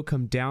snow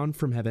come down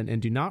from heaven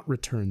and do not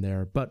return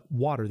there, but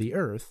water the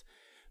earth,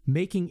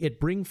 making it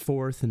bring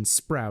forth and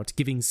sprout,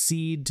 giving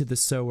seed to the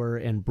sower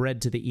and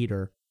bread to the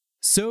eater,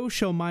 so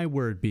shall my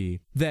word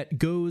be that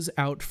goes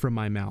out from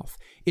my mouth.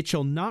 It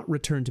shall not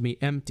return to me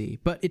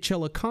empty, but it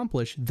shall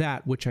accomplish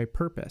that which I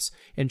purpose,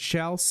 and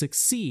shall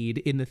succeed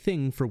in the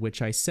thing for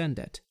which I send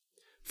it.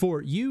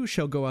 For you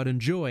shall go out in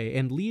joy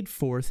and lead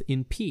forth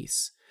in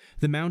peace.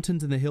 The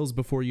mountains and the hills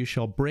before you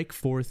shall break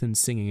forth in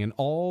singing, and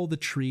all the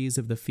trees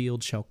of the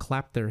field shall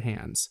clap their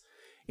hands.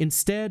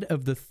 Instead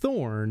of the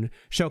thorn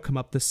shall come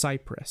up the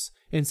cypress,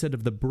 instead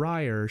of the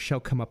briar shall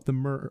come up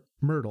the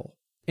myrtle.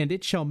 And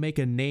it shall make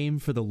a name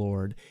for the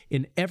Lord,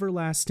 an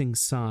everlasting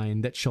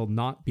sign that shall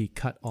not be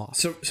cut off.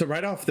 So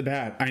right off the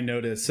bat, I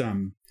notice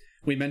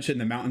we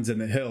mentioned the mountains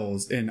and the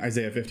hills in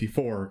Isaiah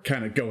 54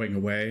 kind of going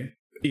away.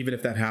 Even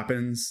if that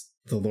happens,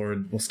 the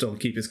Lord will still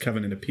keep his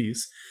covenant of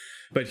peace.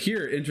 But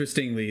here,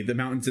 interestingly, the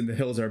mountains and the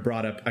hills are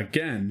brought up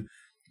again,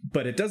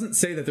 but it doesn't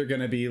say that they're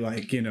going to be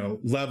like,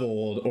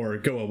 leveled or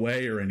go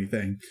away or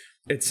anything.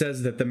 It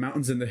says that the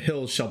mountains and the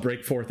hills shall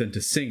break forth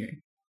into singing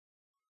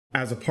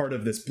as a part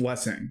of this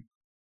blessing.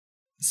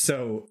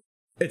 So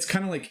it's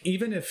kind of like,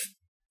 even if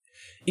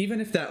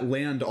that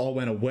land all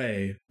went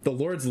away, the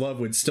Lord's love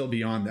would still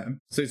be on them.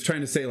 So he's trying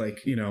to say,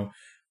 like,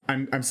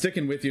 I'm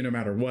sticking with you no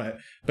matter what,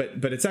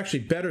 but it's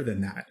actually better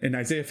than that. In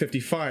Isaiah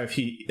 55,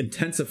 he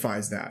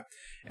intensifies that.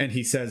 And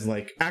he says,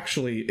 like,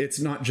 actually, it's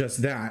not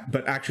just that,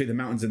 but actually the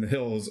mountains and the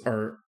hills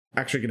are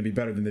actually going to be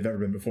better than they've ever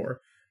been before.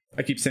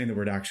 I keep saying the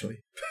word actually,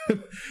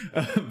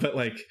 but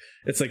like,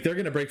 it's like they're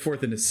going to break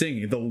forth into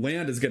singing. The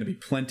land is going to be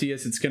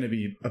plenteous. It's going to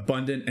be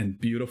abundant and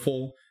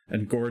beautiful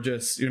and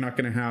gorgeous. You're not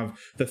going to have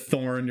the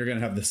thorn. You're going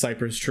to have the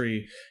cypress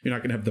tree. You're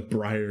not going to have the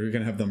briar. You're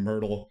going to have the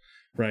myrtle,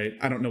 right?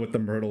 I don't know what the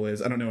myrtle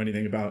is. I don't know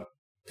anything about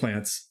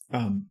plants,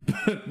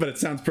 but it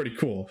sounds pretty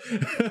cool.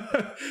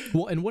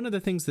 Well, and one of the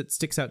things that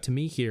sticks out to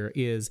me here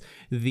is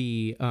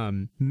the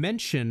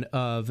mention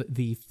of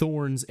the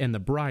thorns and the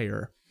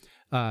briar.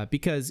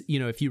 Because,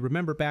 if you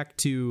remember back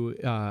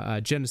to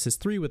Genesis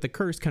 3 with the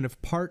curse, kind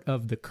of part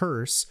of the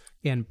curse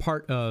and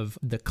part of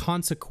the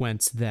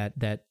consequence that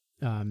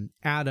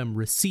Adam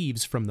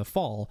receives from the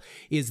fall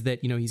is that,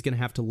 he's going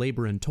to have to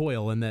labor and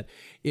toil, and that,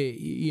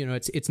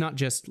 it's not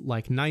just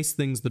like nice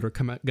things that are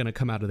going to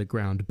come out of the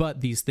ground,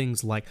 but these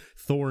things like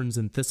thorns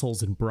and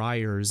thistles and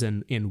briars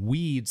and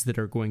weeds that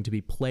are going to be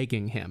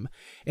plaguing him.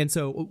 And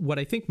so what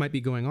I think might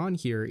be going on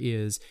here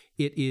is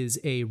it is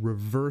a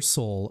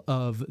reversal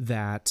of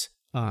that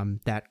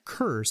that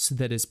curse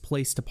that is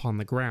placed upon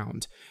the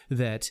ground,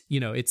 that,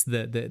 it's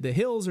the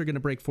hills are going to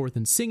break forth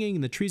in singing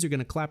and the trees are going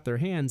to clap their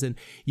hands. And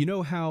you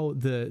know how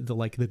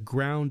the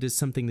ground is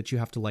something that you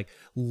have to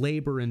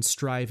labor and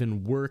strive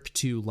and work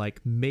to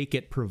make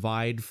it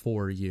provide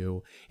for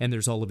you. And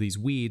there's all of these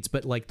weeds,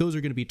 but those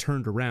are going to be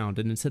turned around.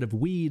 And instead of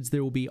weeds,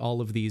 there will be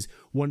all of these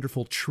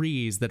wonderful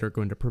trees that are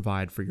going to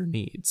provide for your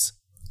needs.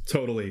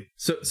 Totally.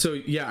 So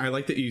yeah, I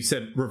like that you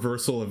said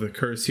reversal of the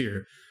curse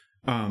here.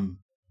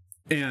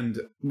 And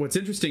what's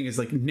interesting is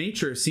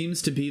nature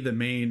seems to be the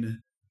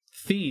main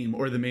theme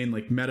or the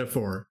main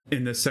metaphor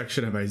in this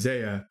section of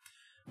Isaiah.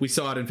 We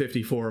saw it in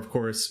 54, of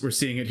course. We're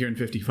seeing it here in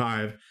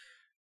 55.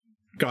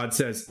 God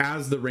says,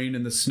 as the rain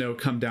and the snow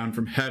come down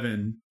from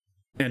heaven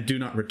and do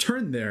not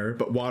return there,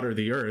 but water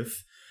the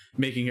earth,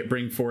 making it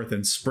bring forth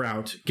and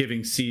sprout,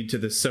 giving seed to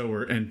the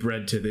sower and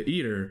bread to the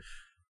eater,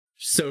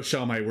 so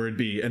shall my word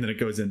be. And then it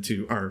goes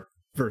into our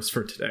verse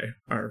for today,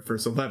 our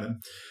verse 11.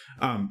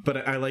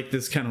 But I like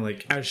this kind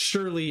of as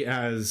surely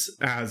as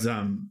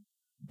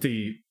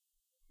the,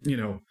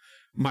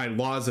 my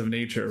laws of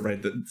nature,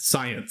 right? The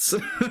science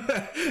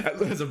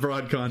as a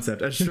broad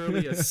concept, as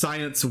surely as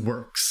science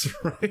works,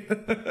 right?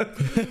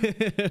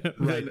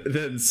 Right.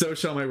 Then so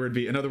shall my word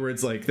be. In other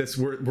words, this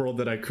world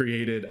that I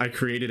created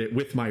it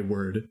with my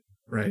word,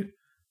 right?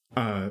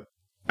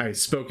 I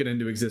spoke it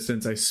into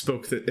existence. I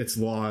spoke its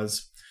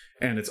laws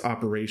and its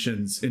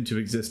operations into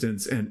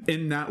existence. And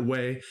in that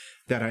way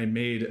that I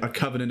made a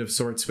covenant of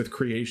sorts with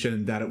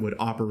creation, that it would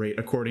operate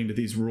according to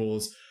these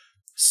rules,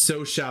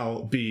 so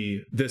shall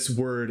be this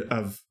word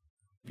of,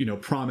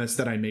 promise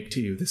that I make to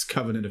you, this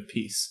covenant of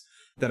peace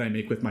that I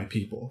make with my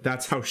people.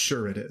 That's how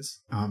sure it is.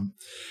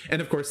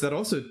 And of course, that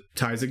also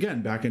ties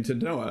again back into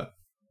Noah,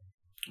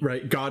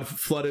 right? God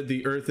flooded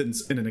the earth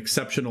in an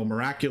exceptional,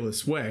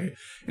 miraculous way,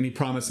 and he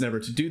promised never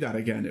to do that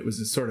again. It was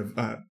a sort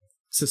of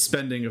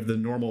suspending of the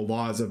normal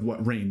laws of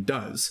what rain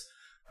does.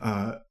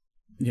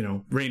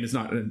 Rain is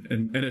not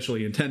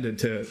initially intended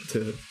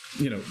to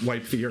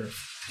wipe the earth.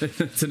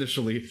 It's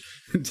initially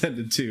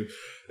intended to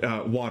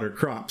water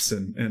crops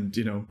and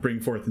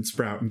bring forth and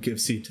sprout and give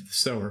seed to the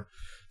sower.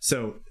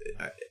 So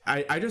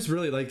I just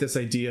really like this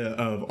idea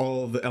of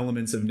all of the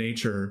elements of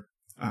nature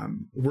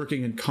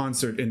working in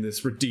concert in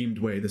this redeemed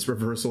way, this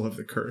reversal of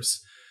the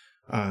curse.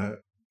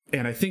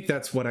 And I think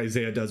that's what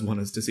Isaiah does want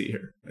us to see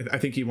here. I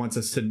think he wants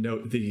us to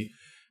note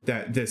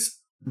that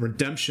this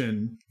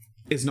redemption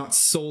is not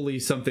solely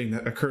something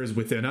that occurs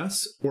within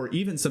us, or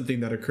even something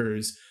that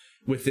occurs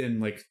within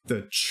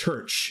the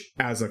church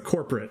as a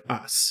corporate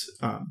us.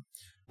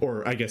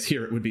 Or I guess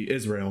here it would be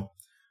Israel,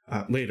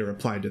 later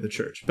applied to the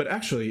church. But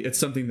actually, it's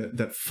something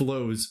that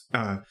flows,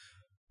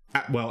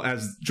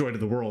 as Joy to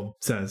the World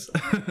says,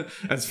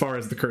 as far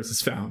as the curse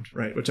is found,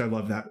 right? Which I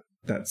love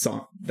that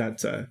song,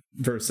 that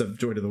verse of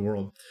Joy to the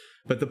World.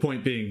 But the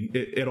point being,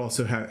 it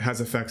also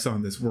has effects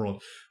on this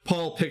world.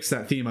 Paul picks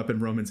that theme up in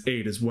Romans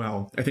 8 as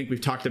well. I think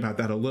we've talked about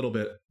that a little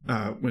bit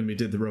when we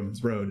did the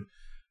Romans Road.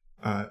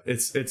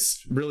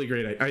 It's really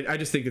great. I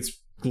just think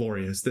it's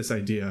glorious, this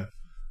idea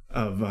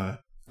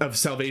of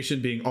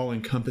salvation being all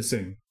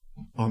encompassing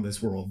on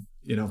this world,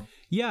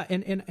 Yeah,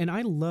 and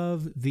I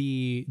love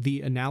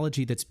the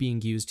analogy that's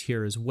being used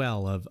here as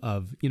well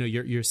of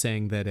you're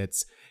saying that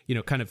it's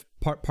kind of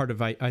part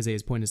of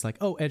Isaiah's point is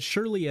as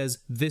surely as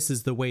this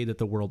is the way that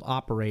the world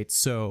operates,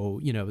 so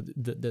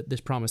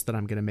this promise that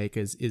I'm going to make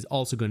is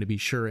also going to be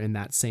sure in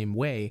that same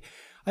way.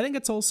 I think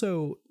it's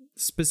also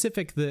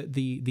specific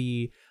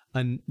the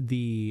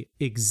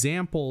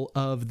example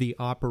of the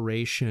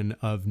operation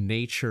of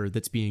nature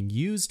that's being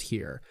used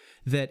here,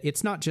 that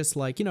it's not just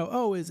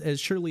as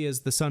surely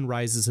as the sun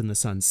rises and the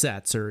sun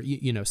sets, or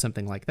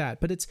something like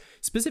that, but it's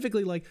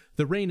specifically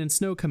the rain and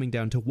snow coming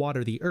down to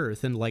water the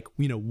earth, and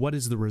what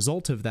is the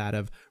result of that,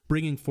 of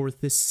bringing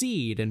forth the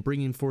seed and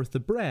bringing forth the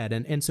bread,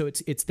 and so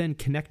it's then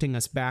connecting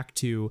us back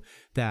to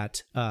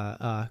that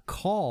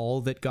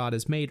call that God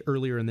has made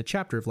earlier in the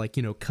chapter of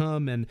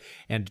come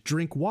and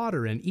drink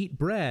water and eat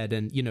bread,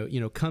 and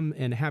come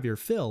and have your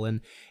fill,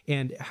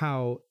 and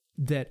how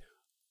that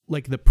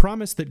the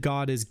promise that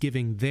God is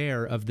giving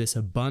there of this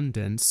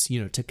abundance,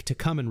 to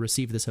come and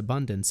receive this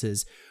abundance,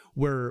 is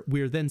where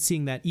we're then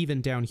seeing that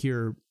even down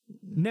here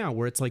now,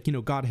 where it's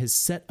God has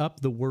set up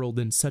the world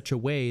in such a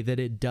way that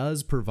it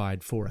does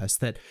provide for us,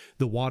 that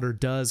the water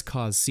does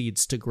cause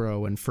seeds to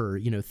grow and for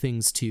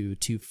things to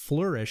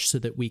flourish, so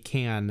that we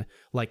can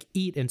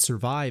eat and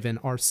survive and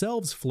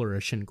ourselves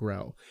flourish and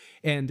grow.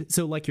 And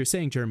so you're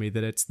saying, Jeremy,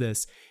 that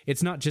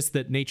it's not just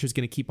that nature's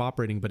going to keep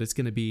operating, but it's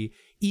going to be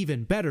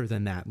even better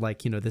than that.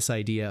 This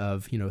idea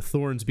of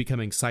thorns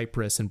becoming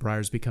cypress and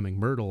briars becoming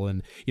myrtle,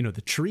 and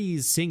the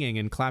trees singing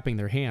and clapping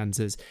their hands,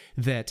 is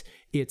that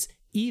it's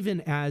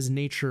even as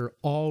nature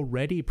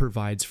already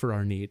provides for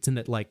our needs, and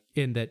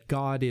that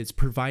God is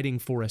providing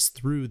for us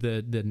through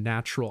the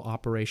natural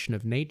operation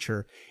of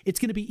nature, it's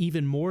going to be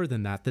even more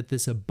than that, that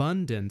this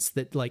abundance,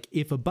 that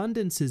if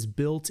abundance is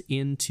built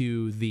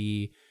into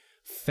the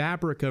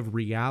fabric of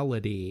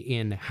reality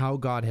in how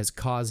God has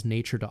caused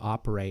nature to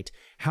operate,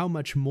 how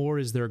much more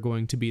is there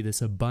going to be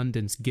this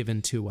abundance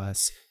given to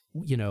us,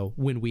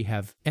 when we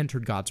have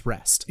entered God's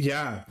rest?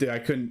 Yeah, I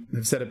couldn't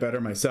have said it better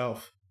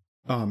myself.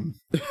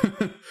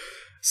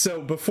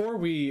 So before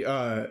we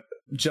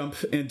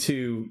jump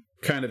into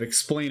kind of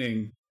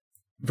explaining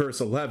verse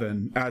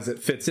 11 as it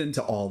fits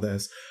into all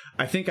this,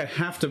 I think I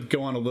have to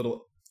go on a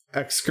little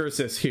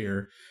excursus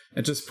here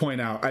and just point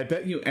out, I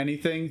bet you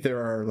anything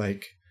there are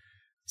like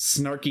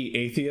snarky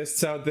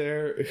atheists out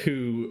there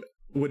who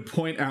would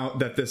point out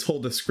that this whole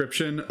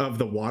description of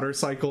the water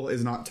cycle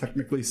is not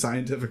technically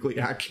scientifically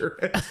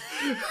accurate.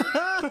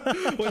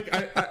 Like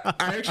I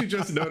actually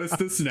just noticed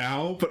this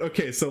now, but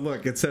okay, so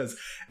look, it says,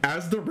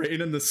 as the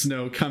rain and the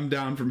snow come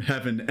down from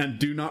heaven and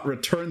do not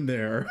return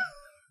there,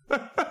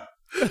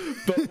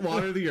 but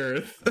water the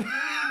earth.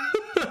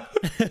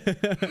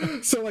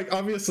 So like,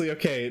 obviously,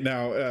 okay,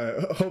 now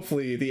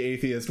hopefully the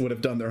atheist would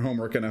have done their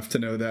homework enough to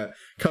know that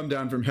come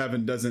down from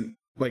heaven doesn't,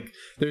 like,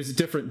 there's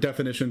different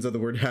definitions of the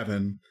word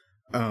heaven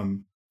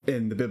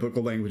in the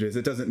biblical languages.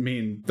 It doesn't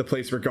mean the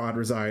place where God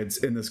resides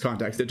in this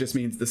context. It just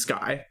means the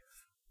sky.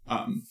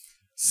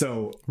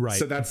 So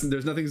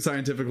there's nothing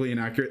scientifically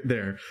inaccurate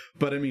there.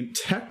 But I mean,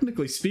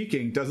 technically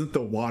speaking, doesn't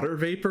the water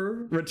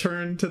vapor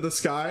return to the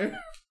sky?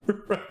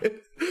 Right?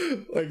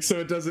 Like, so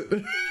it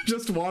doesn't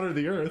just water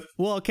the earth.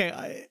 Well,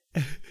 okay,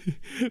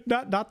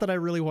 not that I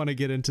really want to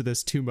get into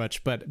this too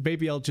much, but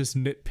maybe I'll just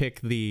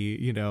nitpick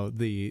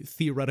the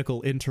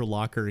theoretical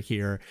interlocker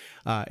here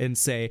and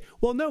say,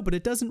 well, no, but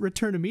it doesn't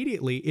return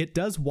immediately. It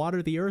does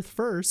water the earth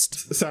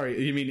first.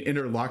 Sorry, you mean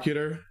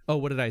interlocutor? Oh,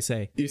 what did I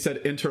say? You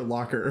said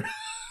interlocker.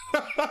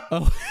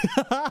 Oh,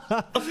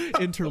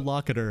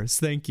 interlocutors.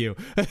 Thank you.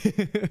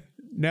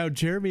 Now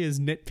Jeremy is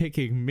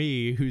nitpicking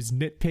me, who's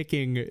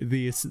nitpicking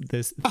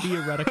this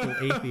theoretical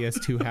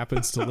atheist who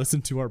happens to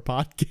listen to our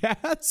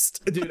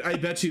podcast. Dude, I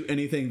bet you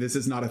anything this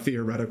is not a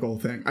theoretical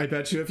thing. I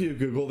bet you if you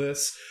Google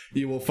this,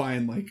 you will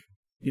find like,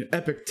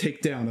 epic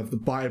takedown of the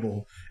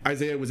Bible.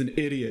 Isaiah was an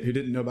idiot who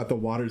didn't know about the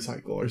water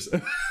cycle or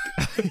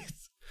something.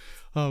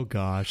 Oh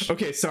gosh.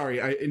 Okay, sorry,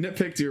 I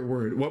nitpicked your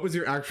word. What was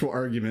your actual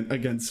argument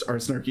against our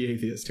snarky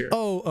atheist here?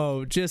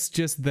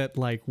 Just that,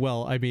 like,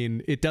 well, I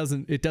mean, it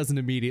doesn't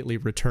immediately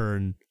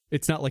return.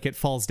 It's not like it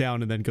falls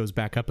down and then goes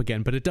back up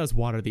again, but it does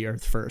water the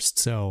earth first.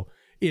 So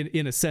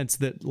in a sense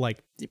that,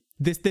 like,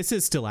 this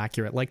is still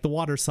accurate. Like, the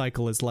water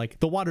cycle is like,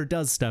 the water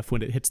does stuff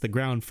when it hits the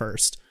ground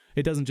first.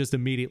 It doesn't just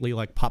immediately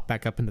like pop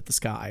back up into the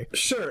sky.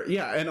 Sure,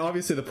 yeah, and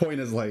obviously the point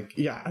is like,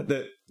 yeah,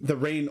 the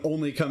rain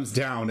only comes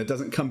down; it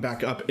doesn't come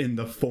back up in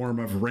the form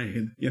of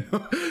rain. The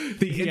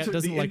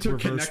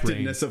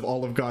interconnectedness of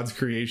all of God's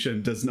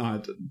creation does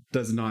not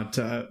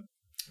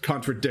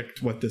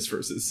contradict what this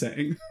verse is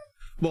saying.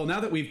 Well, now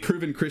that we've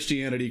proven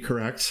Christianity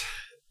correct,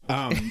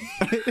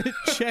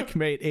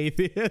 checkmate,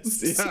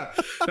 atheists. Yeah,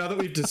 now that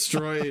we've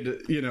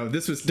destroyed,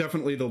 this was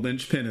definitely the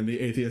linchpin in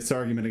the atheist's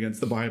argument against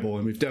the Bible,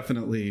 and we've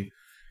definitely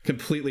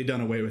completely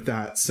done away with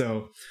that.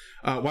 So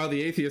while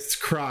the atheists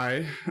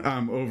cry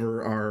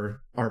over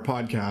our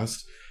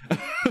podcast,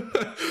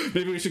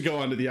 maybe we should go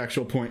on to the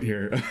actual point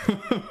here.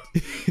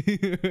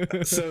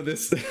 So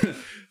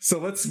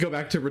let's go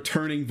back to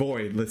returning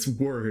void, this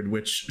word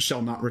which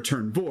shall not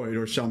return void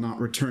or shall not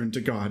return to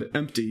God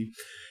empty.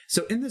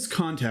 So in this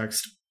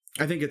context,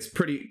 I think it's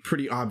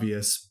pretty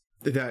obvious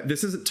that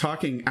this isn't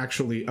talking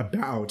actually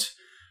about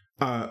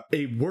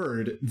a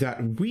word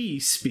that we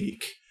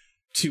speak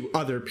to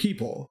other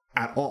people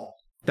at all.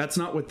 That's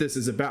not what this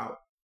is about.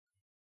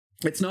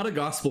 It's not a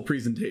gospel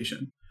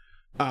presentation.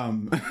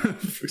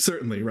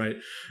 Certainly, right?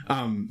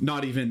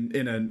 Not even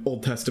in an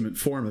Old Testament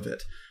form of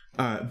it.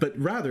 But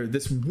rather,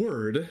 this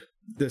word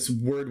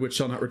which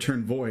shall not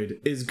return void,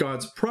 is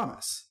God's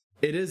promise.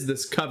 It is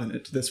this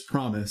covenant, this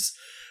promise,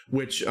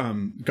 which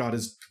God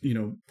is,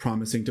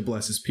 promising to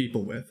bless his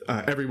people with.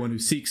 Everyone who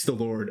seeks the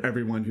Lord,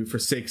 everyone who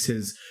forsakes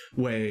his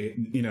way,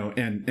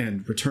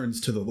 and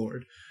returns to the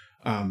Lord.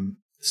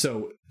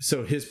 So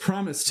his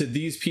promise to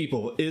these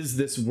people is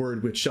this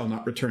word which shall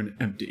not return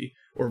empty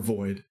or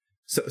void.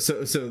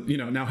 So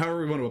now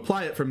however we want to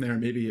apply it from there,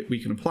 maybe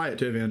we can apply it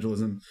to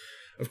evangelism,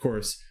 of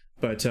course,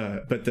 but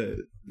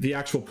the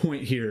actual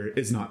point here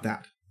is not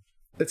that.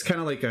 It's kind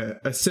of like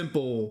a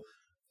simple,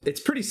 it's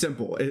pretty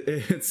simple.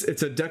 It's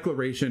a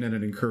declaration and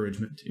an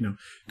encouragement.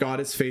 God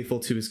is faithful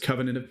to his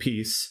covenant of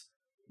peace,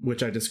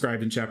 which I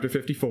described in chapter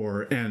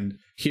 54, and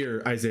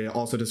here Isaiah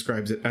also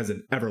describes it as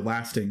an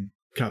everlasting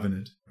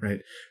covenant, right?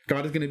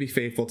 God is going to be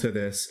faithful to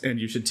this, and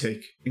you should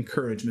take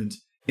encouragement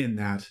in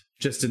that,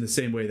 just in the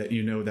same way that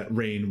that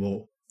rain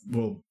will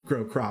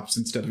grow crops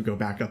instead of go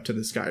back up to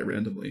the sky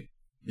randomly,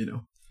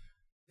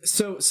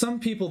 So some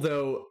people,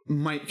 though,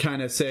 might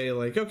kind of say,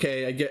 like,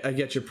 okay, I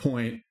get your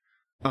point,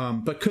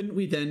 but couldn't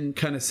we then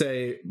kind of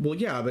say, well,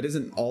 yeah, but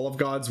isn't all of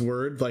God's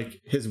word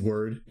like his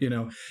word?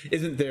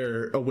 Isn't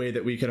there a way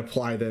that we could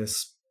apply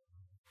this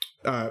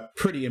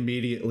pretty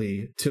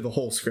immediately to the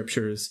whole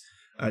scriptures?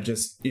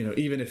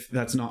 Even if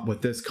that's not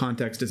what this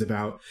context is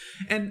about.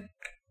 And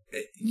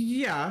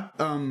yeah,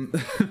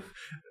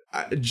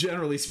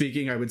 generally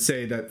speaking, I would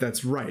say that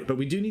that's right. But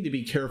we do need to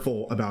be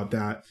careful about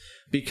that,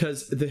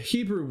 because the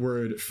Hebrew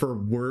word for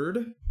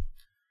word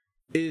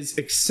is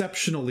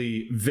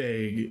exceptionally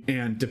vague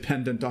and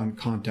dependent on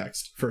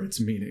context for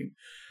its meaning.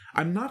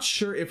 I'm not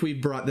sure if we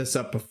brought this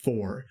up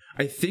before.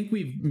 I think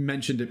we've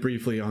mentioned it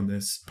briefly on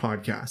this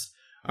podcast.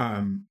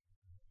 I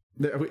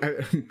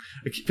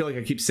feel like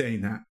I keep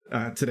saying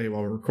that today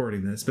while we're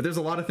recording this, but there's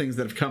a lot of things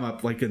that have come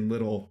up like in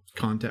little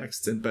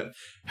contexts, but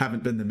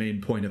haven't been the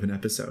main point of an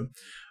episode.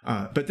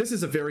 But this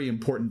is a very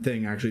important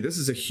thing, actually. This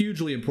is a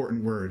hugely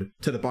important word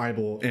to the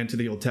Bible and to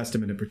the Old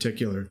Testament in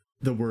particular.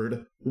 The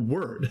word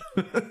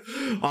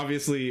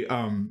Obviously,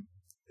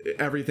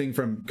 everything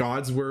from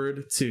God's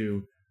word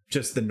to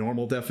just the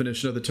normal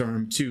definition of the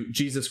term to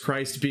Jesus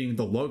Christ being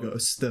the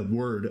Logos, the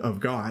word of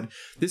God.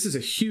 This is a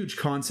huge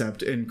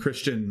concept in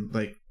Christian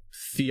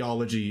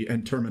theology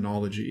and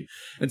terminology.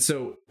 And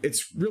so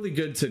it's really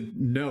good to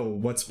know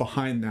what's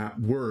behind that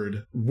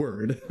word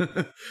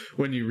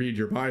when you read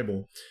your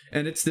Bible.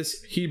 And it's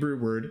this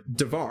Hebrew word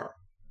davar.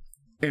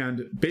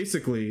 And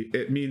basically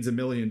it means a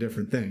million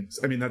different things.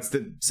 I mean, that's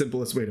the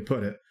simplest way to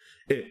put it.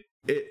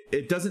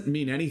 It doesn't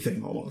mean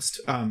anything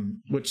almost,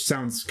 which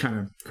sounds kind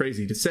of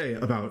crazy to say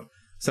about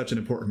such an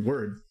important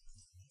word.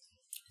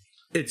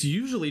 It's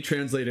usually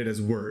translated as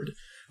word.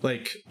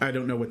 I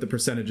don't know what the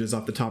percentage is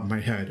off the top of my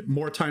head.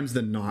 More times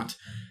than not,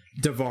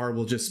 davar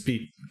will just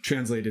be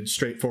translated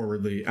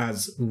straightforwardly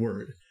as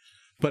word.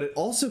 But it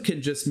also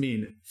can just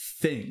mean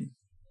thing.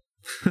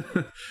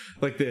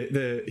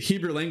 The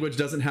Hebrew language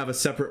doesn't have a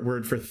separate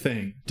word for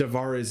thing.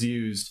 Davar is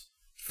used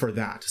for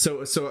that.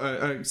 So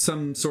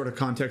some sort of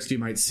context you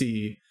might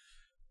see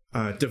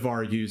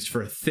davar used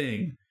for a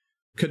thing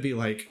could be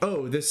like,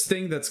 oh, this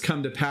thing that's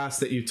come to pass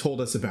that you told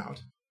us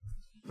about,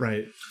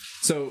 right?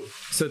 So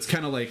it's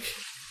kind of like,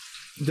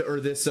 or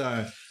this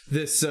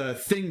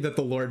thing that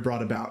the Lord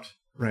brought about,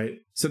 right?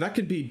 So that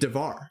could be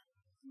davar,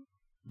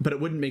 but it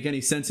wouldn't make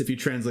any sense if you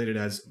translate it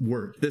as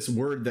word. This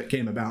word that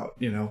came about,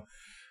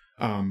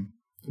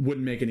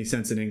 wouldn't make any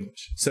sense in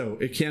English. So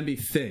it can be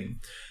thing.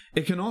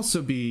 It can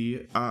also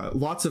be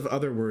lots of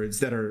other words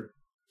that are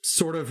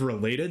sort of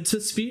related to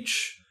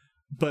speech,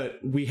 but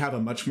we have a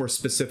much more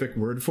specific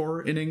word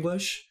for in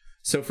English.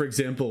 So, for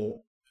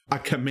example, a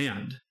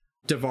command.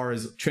 Davar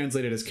is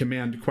translated as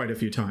command quite a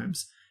few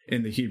times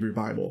in the Hebrew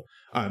Bible.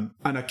 An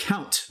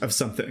account of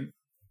something.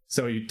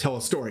 So you tell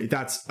a story.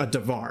 That's a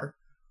davar.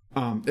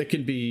 It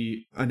can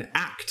be an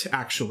act,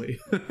 actually.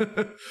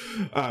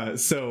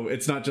 So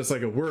it's not just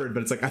like a word,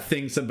 but it's like a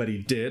thing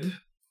somebody did.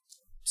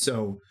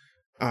 So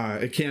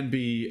it can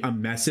be a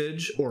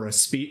message or a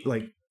speech,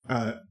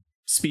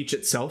 speech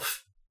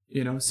itself,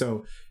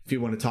 So if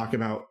you want to talk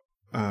about,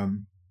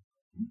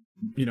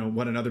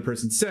 what another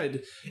person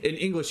said, in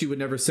English, you would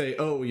never say,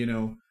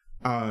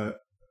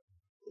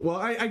 well,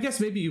 I guess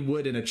maybe you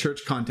would in a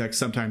church context.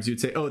 Sometimes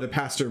you'd say, oh, the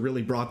pastor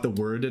really brought the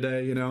word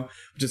today,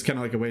 which is kind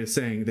of like a way of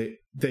saying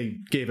they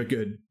gave a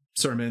good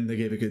sermon, they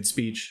gave a good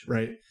speech,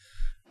 right?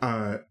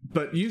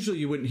 But usually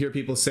you wouldn't hear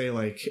people say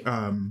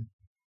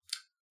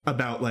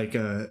about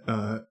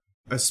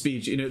a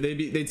speech,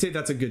 they'd say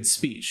that's a good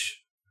speech.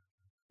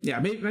 Yeah,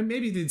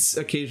 maybe they'd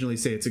occasionally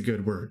say it's a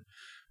good word,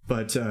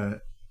 but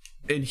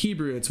in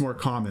Hebrew it's more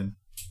common.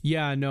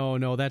 Yeah,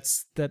 no,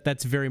 that's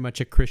very much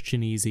a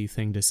Christianese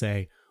thing to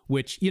say.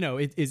 Which,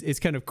 it's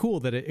kind of cool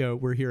that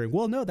we're hearing,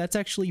 well, no, that's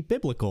actually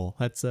biblical.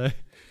 That's a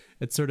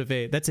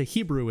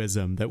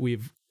Hebrewism that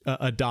we've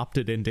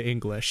adopted into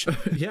English.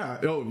 Yeah.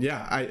 Oh,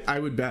 yeah. I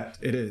would bet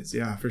it is.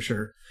 Yeah, for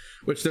sure.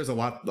 Which there's a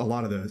lot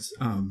of those.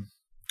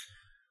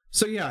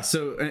 So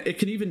it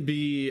can even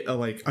be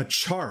a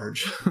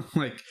charge.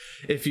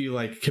 If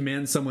you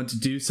command someone to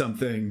do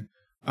something,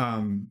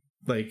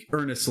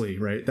 earnestly,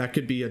 right? That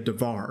could be a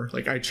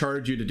davar. I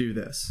charge you to do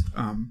this.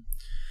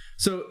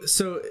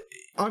 So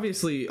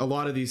obviously a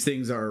lot of these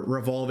things are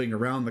revolving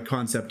around the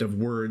concept of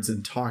words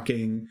and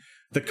talking,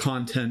 the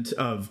content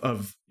of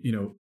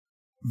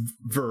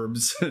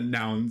verbs and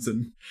nouns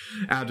and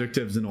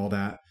adjectives and all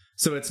that.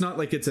 So it's not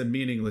like it's a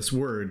meaningless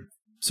word,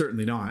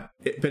 certainly not.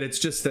 But it's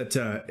just that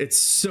it's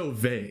so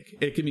vague.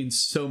 It can mean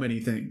so many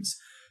things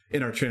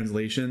in our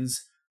translations.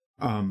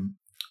 And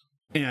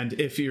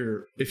if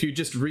you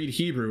just read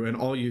Hebrew and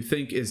all you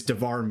think is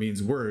davar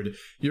means word,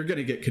 you're going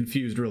to get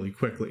confused really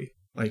quickly.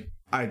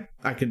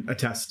 I can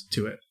attest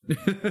to it.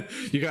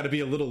 You got to be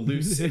a little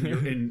loose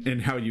in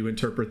how you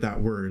interpret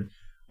that word.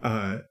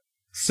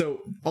 So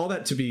all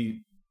that to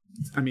be,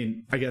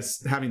 I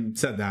guess having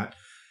said that,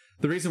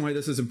 the reason why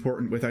this is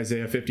important with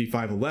Isaiah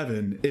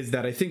 55:11 is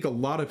that I think a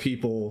lot of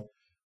people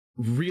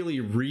really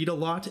read a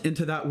lot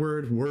into that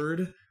word.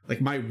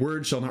 My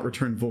word shall not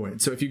return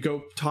void. So if you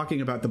go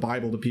talking about the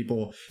Bible to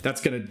people,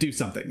 that's going to do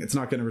something. It's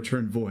not going to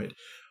return void.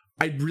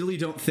 I really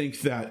don't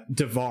think that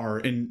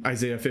davar in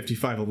Isaiah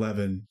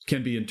 55:11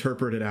 can be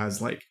interpreted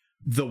as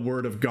the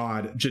word of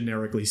God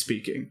generically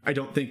speaking. I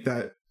don't think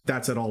that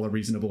that's at all a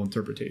reasonable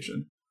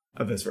interpretation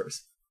of this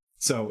verse.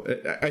 So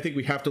I think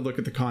we have to look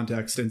at the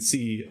context and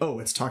see,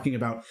 it's talking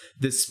about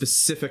this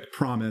specific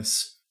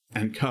promise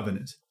and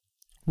covenant.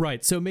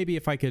 Right. So maybe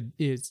if I could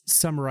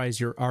summarize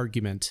your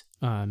argument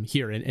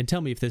here, and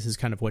tell me if this is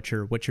kind of what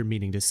you're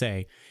meaning to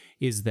say,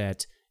 is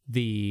that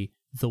the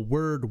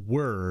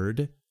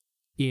word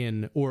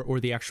in or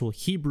the actual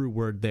Hebrew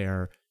word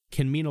there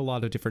can mean a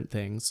lot of different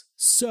things.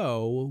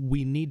 So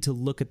we need to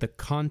look at the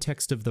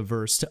context of the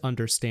verse to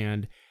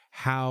understand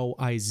how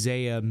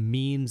Isaiah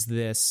means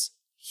this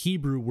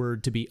Hebrew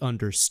word to be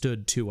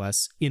understood to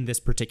us in this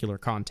particular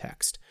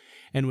context.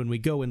 And when we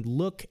go and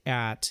look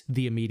at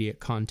the immediate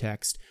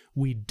context,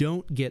 we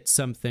don't get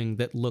something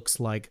that looks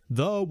like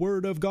the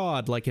word of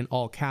God, like in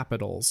all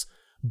capitals,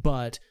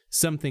 but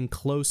something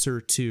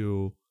closer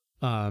to,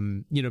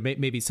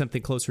 maybe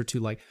something closer to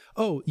like,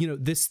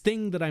 this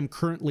thing that I'm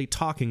currently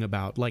talking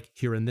about, like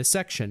here in this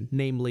section,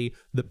 namely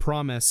the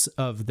promise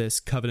of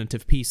this covenant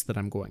of peace that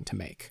I'm going to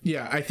make.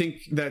 Yeah, I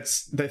think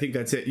that's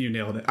it. You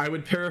nailed it. I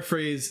would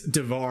paraphrase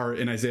Devar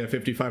in Isaiah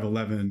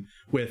 55:11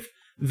 with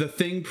the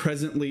thing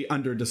presently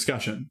under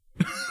discussion.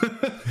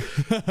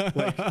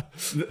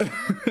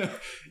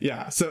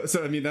 Yeah.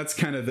 So I mean, that's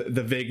kind of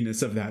the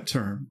vagueness of that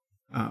term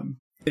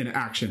in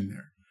action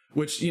there,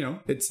 which,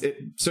 it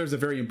serves a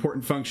very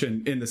important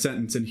function in the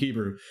sentence in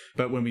Hebrew.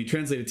 But when we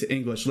translate it to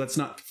English, let's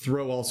not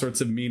throw all sorts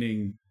of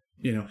meaning.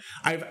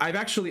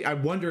 I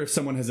wonder if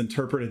someone has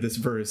interpreted this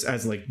verse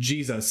as like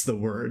Jesus, the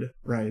word,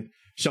 right,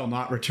 shall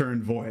not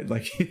return void.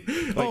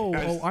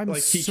 I'm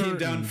like he came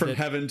down from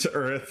heaven to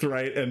earth,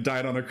 right, and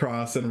died on a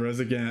cross and rose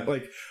again.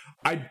 Like,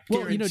 I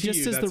guarantee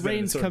just as the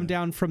rains come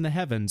down from the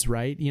heavens,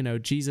 right?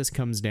 Jesus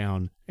comes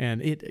down,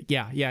 and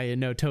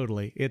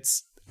totally.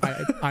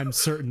 I'm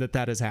certain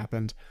that has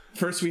happened.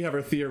 First, we have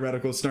our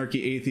theoretical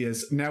snarky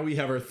atheist. Now we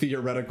have our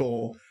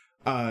theoretical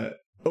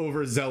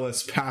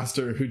overzealous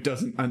pastor who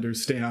doesn't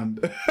understand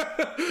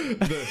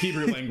the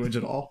Hebrew language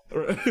at all.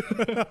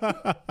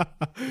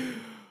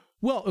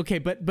 Well, okay,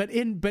 but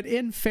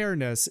in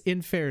fairness,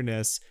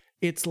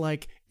 it's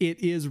like it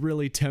is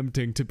really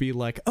tempting to be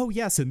like, oh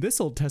yes, and this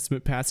Old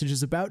Testament passage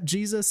is about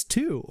Jesus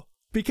too.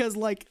 Because,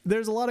 like,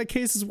 there's a lot of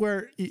cases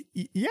where,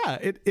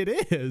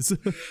 it is.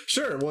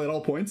 Sure, well, it all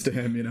points to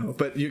him,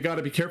 but you got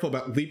to be careful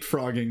about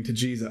leapfrogging to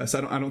Jesus.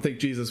 I don't think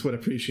Jesus would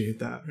appreciate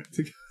that.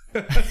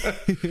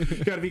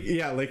 Got to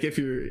be, like, if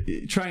you're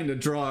trying to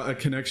draw a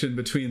connection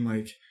between,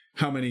 like,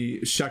 how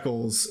many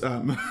shekels,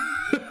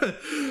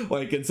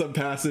 like in some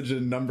passage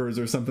in Numbers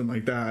or something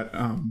like that,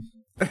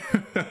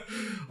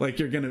 like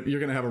you're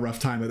gonna have a rough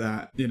time of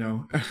that,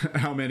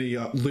 how many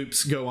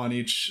loops go on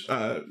each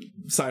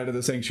side of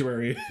the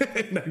sanctuary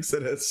in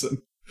Exodus, and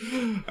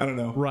I don't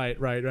know. Right.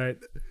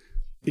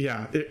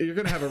 Yeah, you're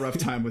gonna have a rough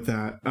time with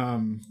that.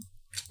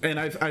 And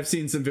I've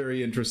seen some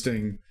very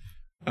interesting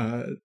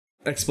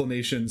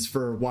explanations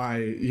for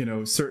why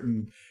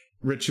certain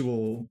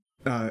ritual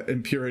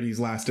impurities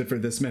lasted for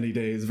this many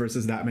days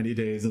versus that many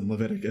days in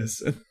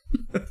Leviticus.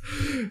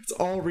 It's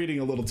all reading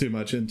a little too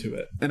much into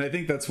it, and I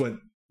think that's what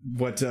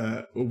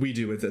we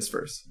do with this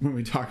verse when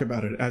we talk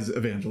about it as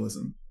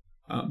evangelism.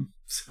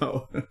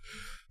 Well,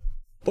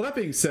 that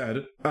being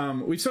said,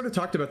 we've sort of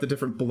talked about the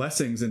different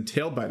blessings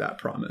entailed by that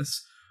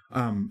promise.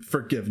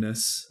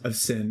 Forgiveness of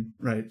sin,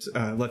 right?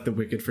 Let the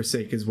wicked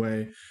forsake his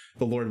way.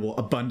 The Lord will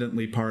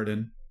abundantly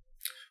pardon.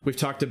 We've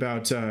talked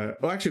about,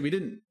 we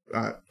didn't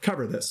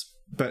cover this,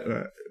 but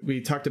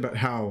we talked about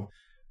how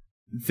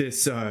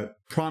this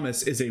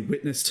promise is a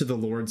witness to the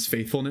Lord's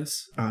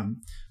faithfulness.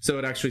 So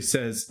it actually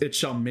says, it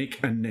shall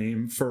make a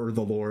name for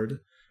the Lord,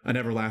 an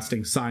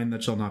everlasting sign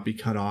that shall not be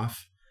cut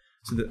off.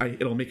 So that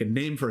it'll make a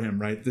name for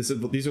him, right? These are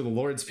the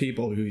Lord's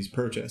people who he's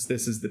purchased.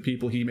 This is the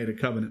people he made a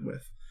covenant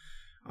with.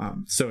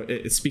 So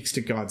it speaks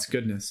to God's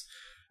goodness.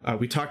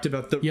 We talked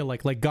about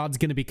like God's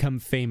going to become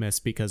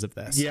famous because of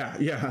this.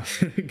 Yeah.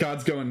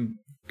 God's going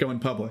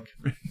public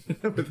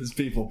with his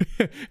people.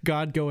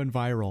 God going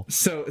viral.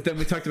 So then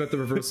we talked about the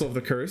reversal of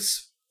the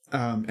curse,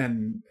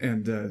 and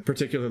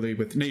particularly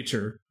with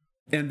nature.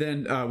 And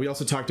then we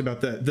also talked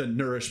about the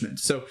nourishment.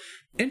 So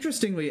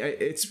interestingly,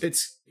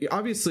 it's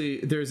obviously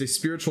there's a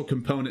spiritual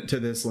component to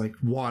this, like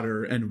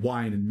water and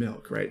wine and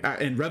milk, right?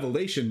 And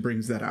Revelation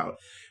brings that out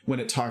when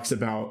it talks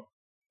about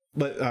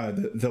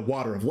the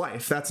water of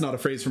life. That's not a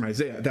phrase from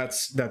Isaiah.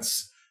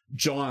 That's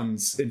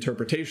John's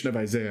interpretation of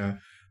Isaiah.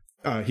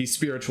 He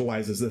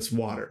spiritualizes this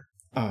water.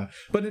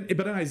 But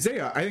in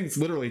Isaiah, I think it's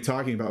literally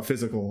talking about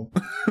physical.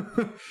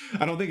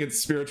 I don't think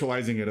it's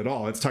spiritualizing it at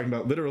all. It's talking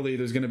about literally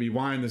there's going to be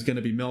wine, there's going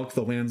to be milk,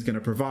 the land's going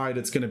to provide,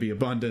 it's going to be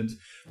abundant.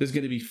 There's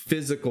going to be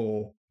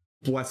physical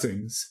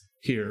blessings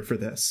here for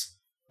this.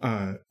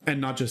 And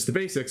not just the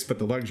basics, but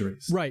the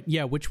luxuries. Right,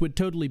 yeah, which would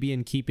totally be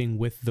in keeping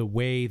with the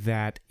way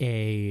that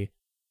a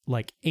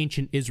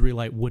ancient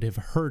Israelite would have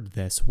heard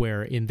this,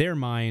 where in their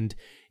mind,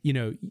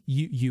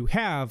 you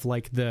have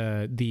like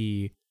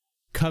the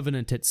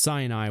covenant at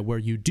Sinai, where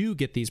you do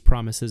get these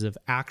promises of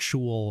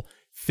actual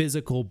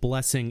physical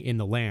blessing in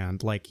the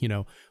land, like,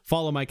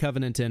 follow my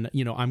covenant, and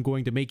I'm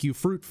going to make you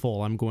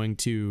fruitful. I'm going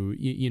to,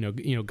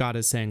 God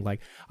is saying,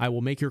 like, I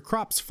will make your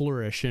crops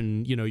flourish,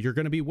 and you're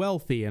going to be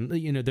wealthy, and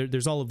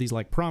there's all of these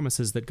like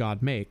promises that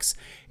God makes.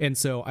 And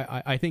so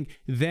I think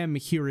them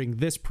hearing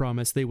this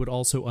promise, they would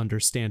also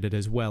understand it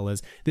as well,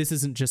 as this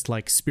isn't just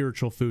like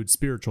spiritual food,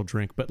 spiritual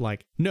drink, but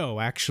like, no,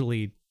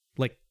 actually,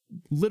 like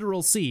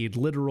literal seed,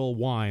 literal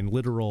wine,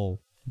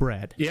 literal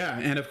bread. Yeah,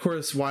 and of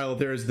course, while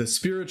there's the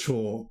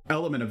spiritual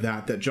element of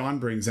that John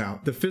brings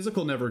out, the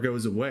physical never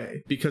goes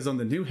away, because on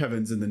the new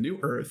heavens and the new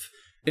earth,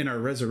 in our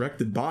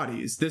resurrected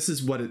bodies, this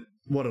is what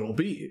it'll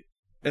be.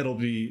 It'll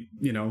be,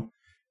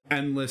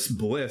 endless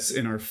bliss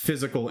in our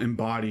physical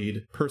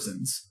embodied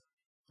persons,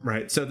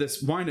 right? So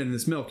this wine and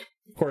this milk,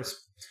 of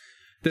course,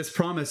 this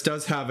promise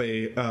does have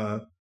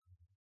a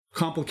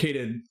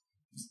complicated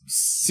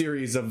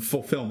series of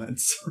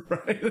fulfillments,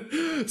 right?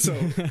 So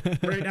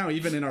right now,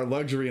 even in our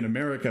luxury in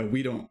America,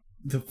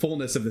 the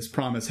fullness of this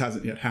promise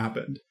hasn't yet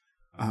happened.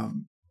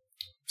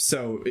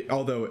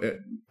 Although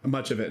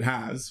much of it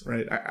has,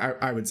 right?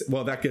 I would say,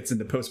 well, that gets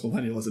into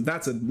post-millennialism.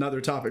 That's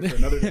another topic for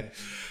another day.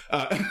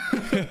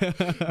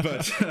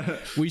 But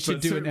we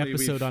should do an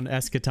episode on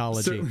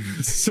eschatology.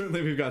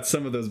 Certainly we've got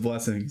some of those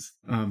blessings.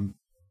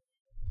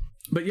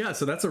 But yeah,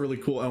 so that's a really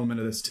cool element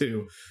of this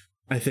too,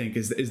 I think,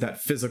 is that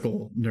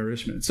physical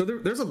nourishment. So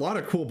there's a lot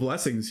of cool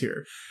blessings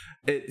here.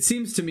 It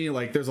seems to me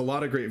like there's a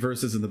lot of great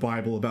verses in the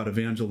Bible about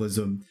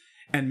evangelism,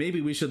 and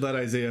maybe we should let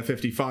Isaiah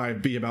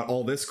 55 be about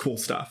all this cool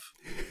stuff.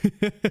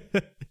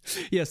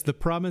 Yes, the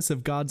promise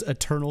of God's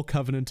eternal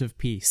covenant of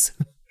peace.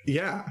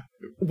 Yeah.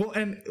 Well,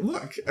 and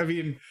look, I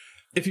mean,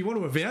 if you want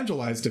to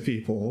evangelize to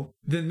people,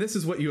 then this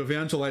is what you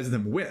evangelize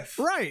them with.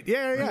 Right.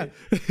 Yeah. Right?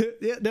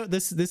 Yeah. No,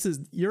 this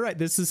is, you're right.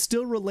 This is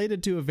still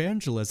related to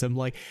evangelism.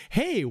 Like,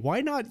 hey,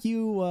 why not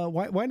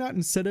why not,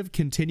 instead of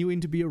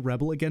continuing to be a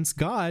rebel against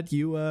God,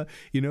 you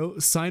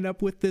sign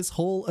up with this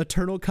whole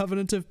eternal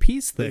covenant of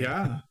peace thing.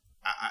 Yeah.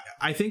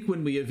 I think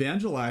when we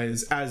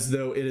evangelize as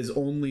though it is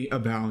only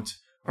about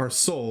our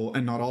soul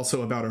and not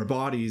also about our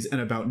bodies and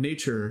about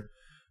nature,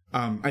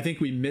 I think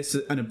we miss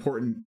an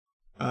important,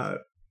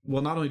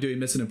 well, not only do we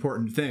miss an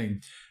important thing,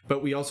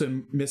 but we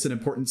also miss an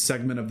important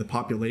segment of the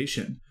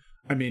population.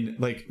 I mean,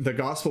 like, the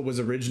gospel was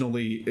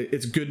originally,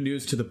 it's good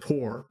news to the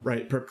poor,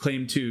 right?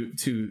 Proclaimed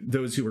to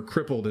those who were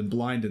crippled and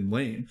blind and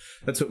lame.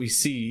 That's what we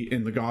see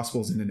in the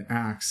gospels and in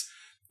Acts.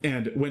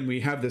 And when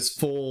we have this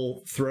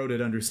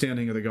full-throated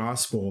understanding of the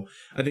gospel,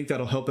 I think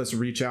that'll help us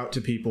reach out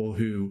to people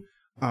who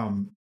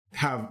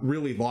have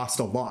really lost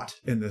a lot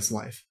in this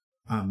life.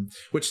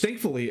 Which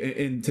thankfully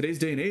in today's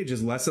day and age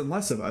is less and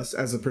less of us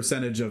as a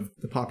percentage of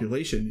the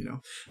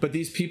population, But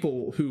these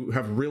people who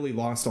have really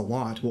lost a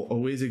lot will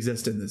always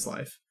exist in this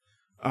life.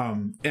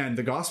 And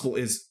the gospel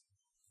is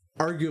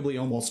arguably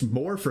almost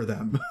more for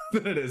them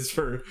than it is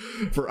for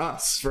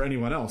us, for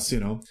anyone else,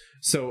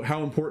 So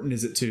how important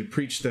is it to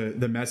preach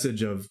the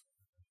message of,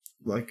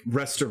 like,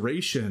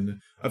 restoration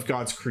of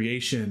God's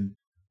creation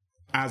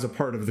as a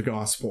part of the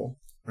gospel,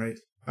 right?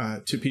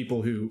 To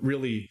people who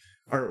really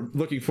are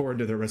looking forward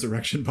to their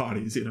resurrection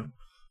bodies,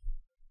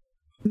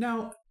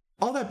 Now,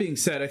 all that being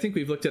said, I think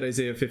we've looked at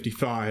Isaiah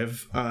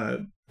 55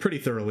 pretty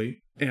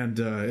thoroughly, and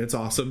it's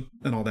awesome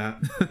and all that.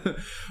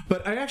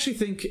 But I actually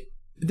think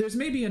there's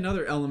maybe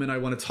another element I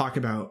want to talk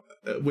about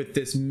with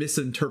this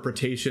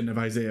misinterpretation of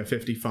Isaiah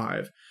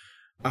 55.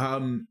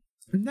 And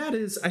that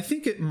is, I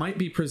think it might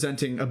be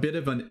presenting a bit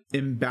of an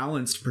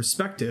imbalanced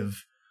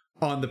perspective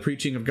on the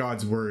preaching of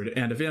God's word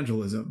and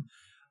evangelism.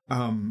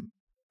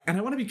 And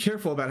I want to be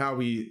careful about how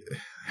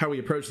we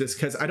approach this,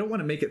 because I don't want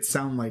to make it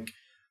sound like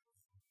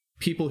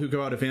people who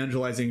go out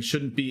evangelizing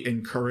shouldn't be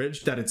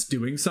encouraged that it's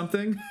doing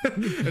something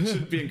and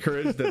shouldn't be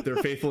encouraged that their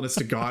faithfulness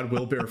to God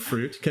will bear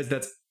fruit, because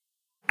that's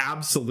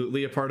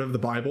absolutely a part of the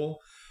Bible.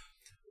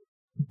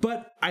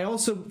 But I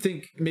also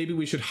think maybe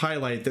we should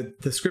highlight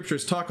that the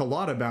scriptures talk a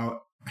lot about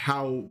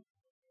how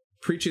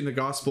preaching the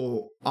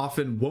gospel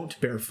often won't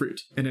bear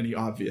fruit in any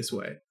obvious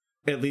way,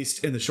 at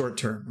least in the short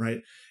term,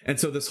 right? And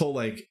so this whole,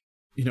 like,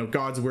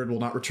 God's word will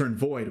not return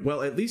void.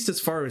 Well, at least as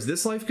far as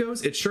this life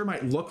goes, it sure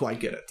might look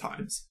like it at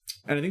times.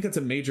 And I think that's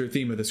a major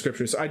theme of the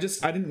scriptures. So I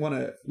didn't want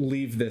to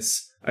leave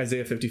this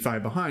Isaiah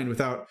 55 behind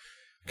without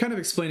kind of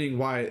explaining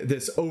why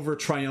this over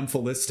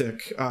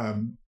triumphalistic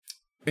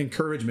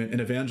encouragement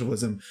in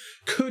evevangelism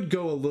could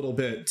go a little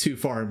bit too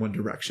far in one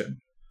direction.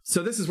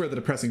 So this is where the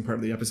depressing part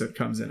of the episode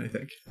comes in, I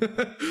think.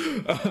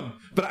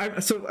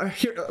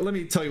 Here, let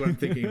me tell you what I'm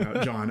thinking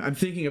about, John. I'm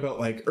thinking about,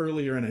 like,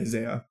 earlier in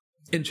Isaiah,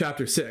 in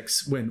chapter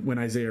 6, when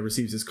Isaiah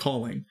receives his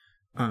calling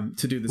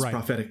to do this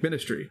prophetic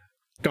ministry.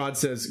 God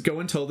says, "Go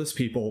and tell this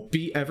people,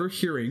 be ever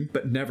hearing,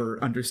 but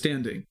never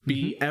understanding.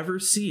 Be ever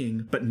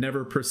seeing, but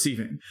never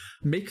perceiving.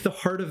 Make the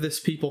heart of this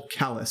people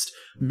calloused.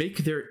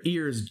 Make their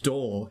ears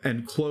dull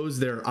and close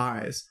their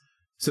eyes."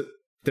 So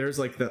there's,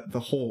 like, the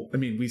whole, I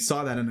mean, we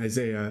saw that in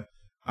Isaiah,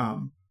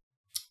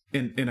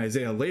 in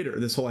Isaiah later,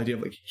 this whole idea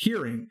of, like,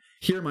 hearing,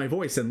 hear my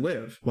voice and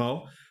live.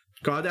 Well,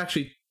 God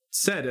actually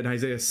said in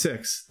Isaiah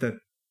 6 that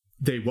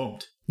they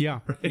won't.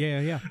 Yeah. Right?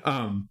 Yeah.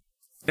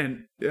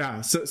 And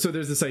yeah, so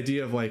there's this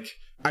idea of like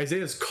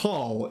Isaiah's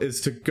call is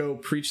to go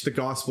preach the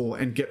gospel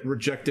and get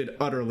rejected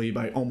utterly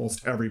by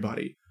almost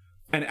everybody.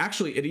 And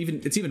actually,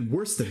 it's even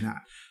worse than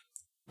that.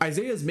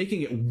 Isaiah is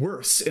making it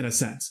worse in a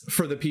sense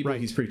for the people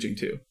he's preaching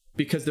to,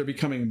 because they're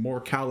becoming more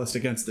calloused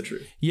against the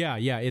truth. Yeah.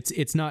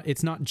 It's not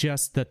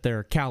just that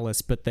they're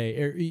callous, but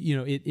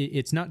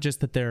it's not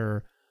just that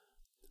they're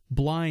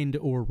blind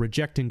or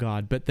rejecting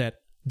God, but that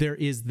there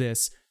is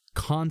this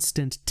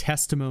constant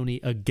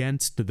testimony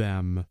against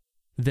them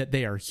that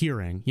they are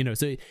hearing.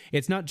 So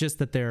it's not just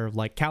that they're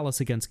like callous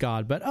against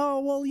God, but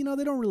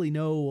they don't really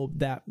know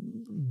that,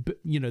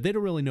 they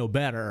don't really know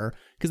better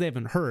because they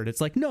haven't heard. It's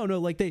like no,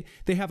 like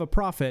they have a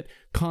prophet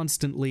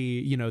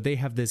constantly, they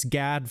have this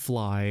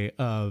gadfly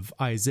of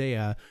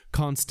Isaiah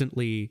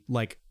constantly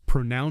like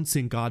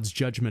pronouncing God's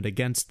judgment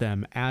against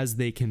them as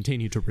they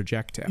continue to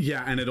reject him.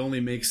 Yeah, and it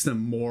only makes them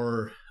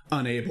more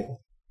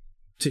unable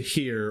to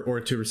hear or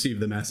to receive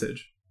the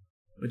message,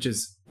 which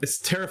is a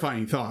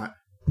terrifying thought.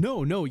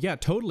 No, yeah,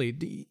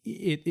 totally.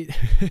 It's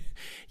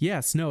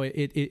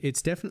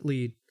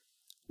definitely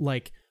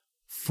like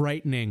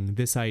frightening,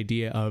 this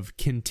idea of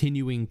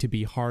continuing to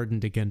be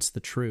hardened against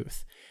the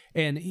truth.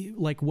 And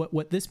like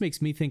what this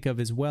makes me think of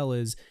as well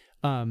is,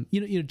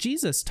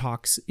 Jesus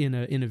talks in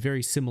a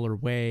very similar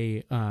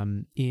way.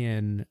 I'm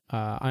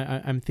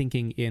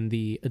thinking in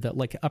the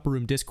like upper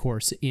room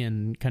discourse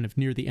in kind of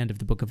near the end of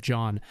the book of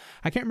John.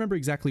 I can't remember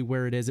exactly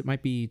where it is. It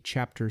might be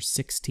chapter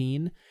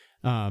 16.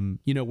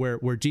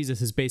 Where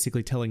Jesus is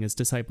basically telling his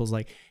disciples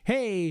like,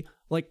 hey,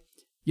 like,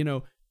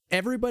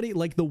 everybody,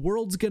 like the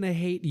world's going to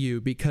hate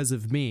you because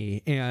of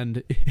me.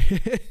 And,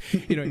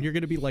 and you're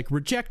going to be like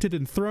rejected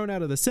and thrown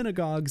out of the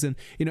synagogues. And,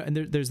 and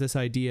there's this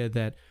idea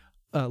that,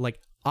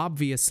 like,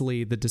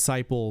 obviously the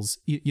disciples,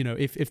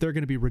 if they're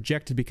going to be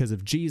rejected because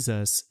of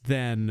Jesus,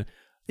 then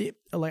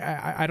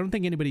I don't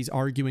think anybody's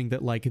arguing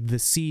that like the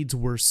seeds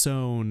were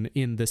sown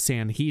in the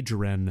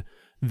Sanhedrin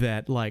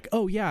that like,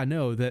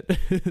 that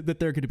that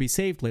they're going to be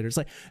saved later. It's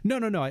like, no.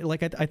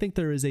 I think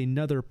there is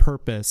another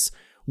purpose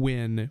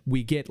when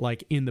we get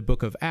like in the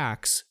book of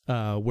Acts,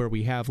 where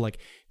we have like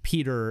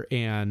Peter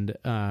and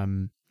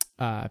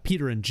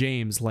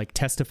James like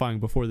testifying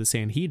before the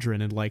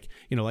Sanhedrin and like,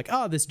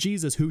 this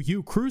Jesus who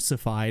you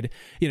crucified,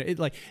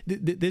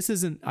 this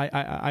isn't,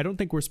 I don't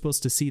think we're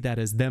supposed to see that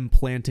as them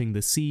planting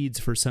the seeds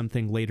for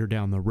something later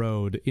down the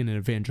road in an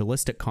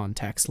evangelistic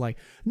context. Like,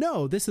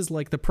 no, this is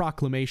like the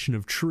proclamation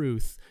of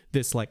truth,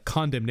 this like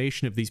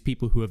condemnation of these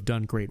people who have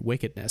done great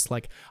wickedness.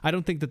 Like, I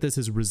don't think that this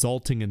is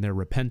resulting in their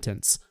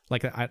repentance.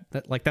 Like,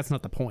 that's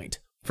not the point.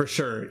 For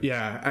sure.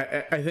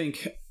 Yeah. I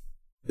think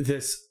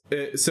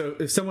so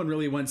if someone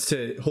really wants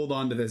to hold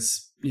on to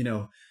this,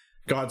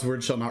 God's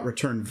word shall not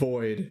return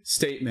void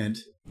statement,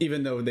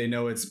 even though they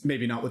know it's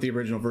maybe not what the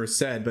original verse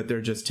said, but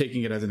they're just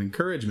taking it as an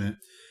encouragement,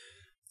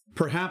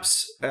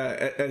 perhaps,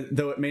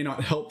 though it may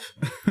not help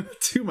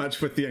too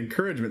much with the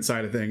encouragement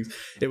side of things,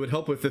 it would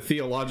help with the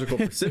theological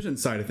precision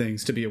side of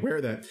things to be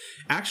aware that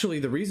actually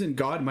the reason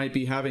God might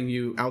be having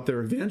you out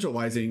there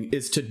evangelizing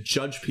is to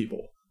judge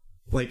people.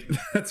 Like,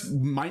 that's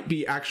might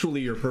be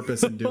actually your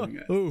purpose in doing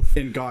it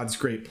in God's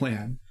great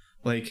plan.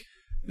 Like,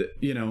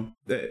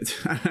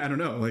 I don't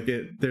know, like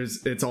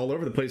it's all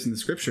over the place in the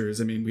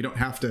scriptures. I mean, we don't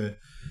have to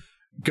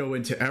go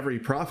into every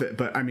prophet,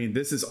 but I mean,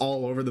 this is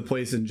all over the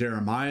place in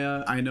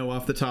Jeremiah. I know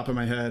off the top of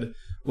my head,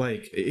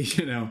 like,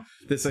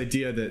 this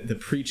idea that the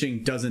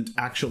preaching doesn't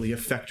actually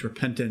affect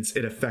repentance.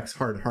 It affects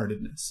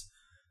hard-heartedness.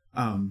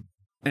 And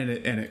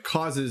it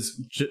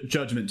causes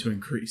judgment to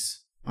increase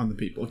on the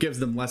people. It gives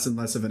them less and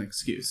less of an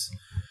excuse.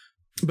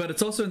 But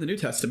it's also in the New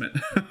Testament.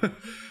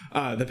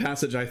 The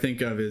passage I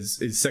think of is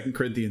 2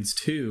 Corinthians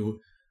 2,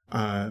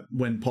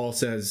 when Paul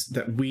says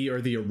that we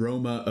are the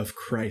aroma of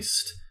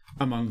Christ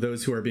among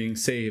those who are being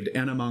saved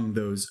and among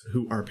those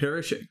who are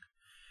perishing.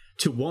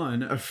 To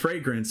one, a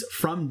fragrance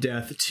from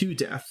death,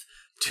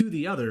 to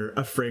the other,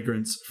 a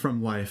fragrance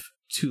from life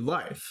to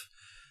life.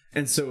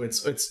 And so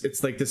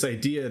it's like this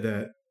idea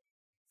that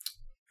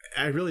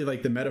I really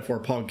like the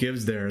metaphor Paul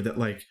gives there, that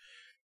like,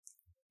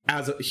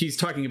 he's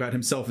talking about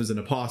himself as an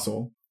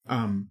apostle,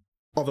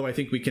 although I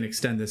think we can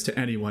extend this to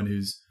anyone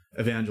who's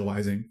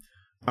evangelizing,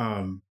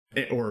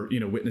 or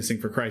witnessing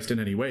for Christ in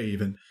any way.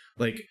 Even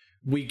like,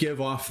 we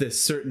give off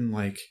this certain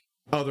like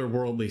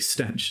otherworldly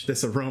stench,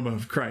 this aroma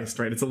of Christ,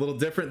 right? It's a little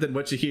different than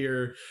what you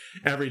hear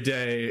every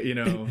day,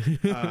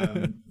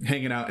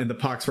 hanging out in the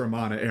Pax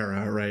Romana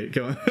era, right?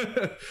 Going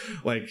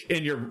like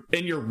in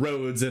your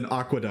roads and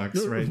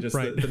aqueducts, right? Just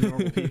right. The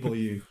normal people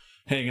you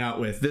hang out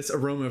with. This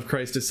aroma of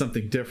Christ is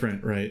something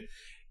different, right?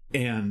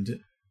 And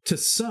to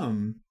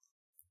some,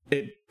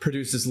 it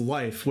produces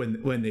life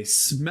when they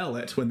smell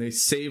it, when they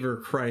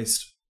savor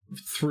Christ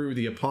through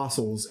the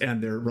apostles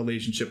and their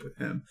relationship with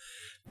him.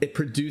 It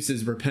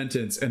produces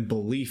repentance and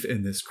belief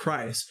in this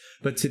Christ.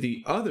 But to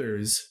the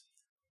others,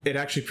 it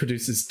actually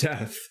produces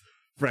death,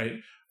 right?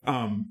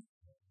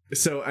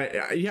 So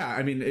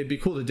I mean, it'd be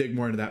cool to dig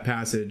more into that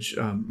passage,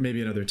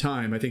 maybe another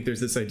time. I think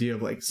there's this idea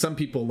of like some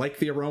people like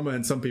the aroma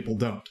and some people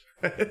don't.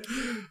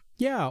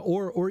 Yeah,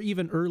 or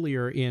even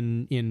earlier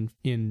in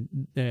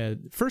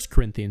 1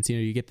 Corinthians,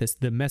 you get this: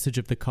 the message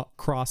of the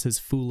cross is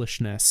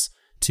foolishness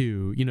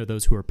to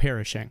those who are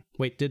perishing.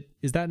 Wait,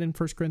 is that in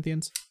 1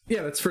 Corinthians?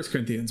 Yeah, that's 1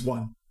 Corinthians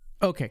 1.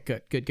 Okay,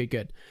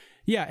 good.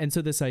 Yeah, and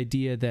so this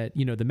idea that,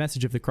 the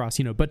message of the cross,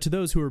 but to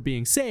those who are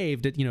being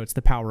saved, it's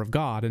the power of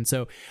God. And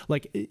so,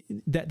 like,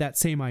 that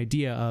same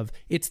idea of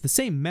it's the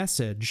same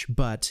message,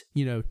 but,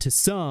 to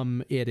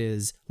some it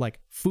is like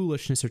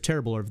foolishness or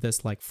terrible, or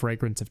this like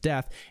fragrance of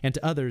death, and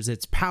to others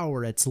it's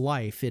power, it's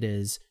life, it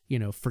is,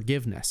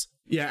 forgiveness.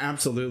 Yeah,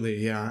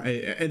 absolutely. Yeah.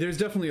 And there's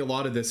definitely a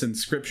lot of this in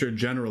scripture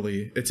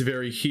generally. It's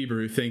very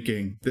Hebrew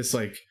thinking. This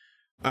like,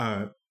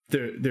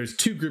 there's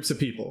two groups of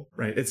people,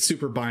 right? It's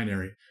super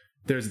binary.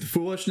 There's the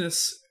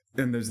foolishness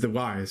and there's the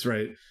wise,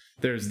 right?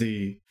 There's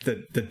the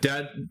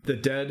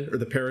dead or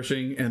the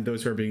perishing and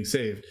those who are being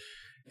saved.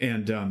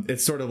 And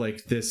it's sort of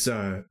like this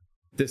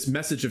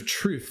message of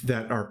truth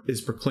that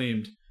is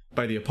proclaimed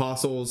by the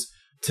apostles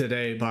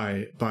today,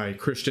 by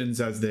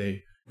Christians as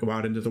they go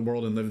out into the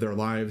world and live their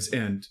lives,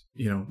 and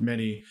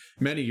many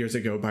years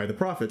ago by the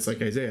prophets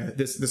like Isaiah.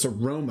 This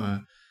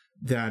aroma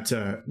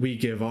that we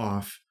give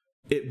off,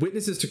 it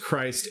witnesses to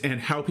Christ,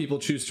 and how people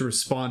choose to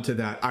respond to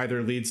that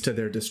either leads to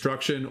their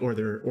destruction or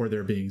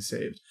their being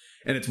saved.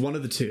 And it's one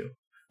of the two.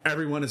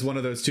 Everyone is one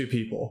of those two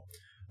people.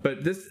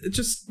 But this, it's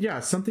just,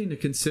 something to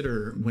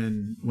consider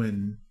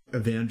when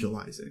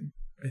evangelizing,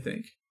 I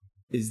think,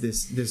 is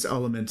this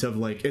element of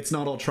like, it's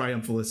not all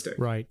triumphalistic.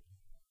 Right.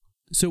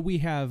 So we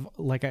have,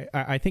 like,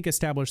 I think,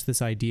 established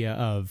this idea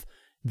of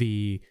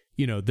the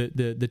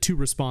two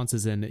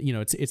responses, and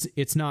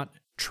it's not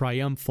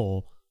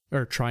triumphal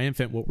or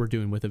triumphant what we're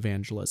doing with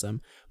evangelism,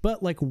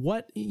 but like,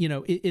 what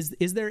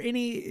is there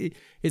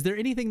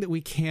anything that we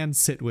can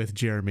sit with,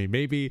 Jeremy,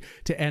 maybe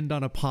to end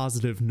on a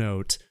positive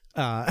note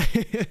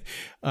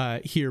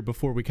here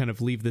before we kind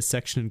of leave this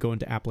section and go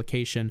into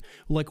application?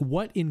 Like,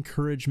 what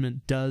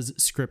encouragement does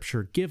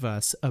Scripture give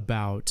us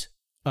about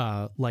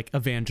like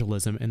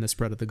evangelism and the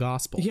spread of the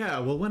gospel? Yeah,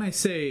 well, when I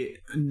say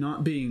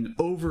not being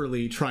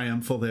overly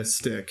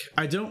triumphalistic,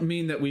 I don't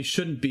mean that we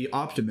shouldn't be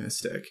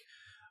optimistic.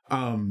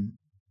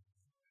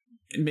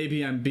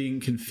 Maybe I'm being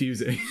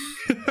confusing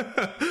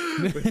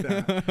with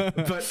that.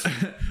 But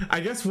I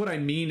guess what I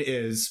mean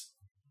is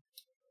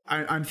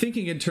I'm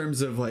thinking in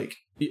terms of like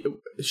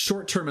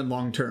short-term and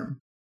long-term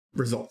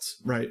results,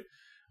 right?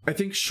 I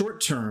think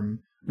short-term,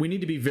 we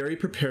need to be very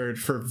prepared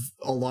for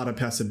a lot of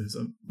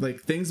pessimism.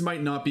 Like, things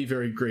might not be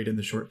very great in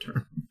the short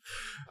term.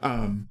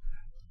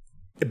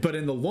 But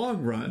in the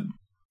long run,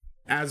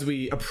 as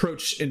we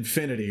approach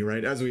infinity,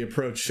 right? As we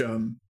approach,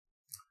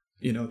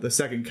 the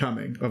second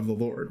coming of the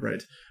Lord,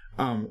 right?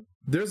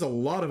 There's a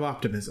lot of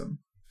optimism.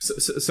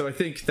 So I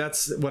think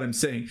that's what I'm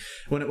saying.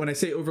 When I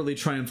say overly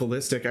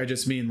triumphalistic, I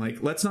just mean,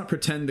 like, let's not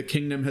pretend the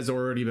kingdom has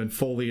already been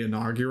fully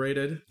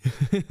inaugurated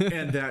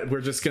and that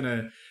we're just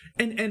gonna,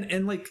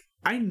 and like,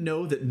 I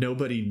know that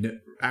nobody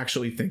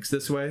actually thinks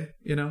this way,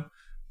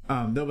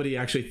 nobody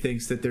actually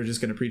thinks that they're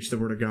just going to preach the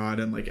word of God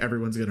and like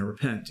everyone's going to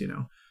repent,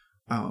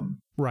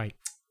 right.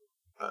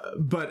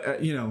 But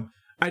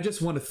I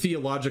just want to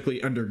theologically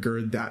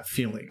undergird that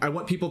feeling. I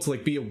want people to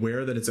like be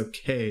aware that it's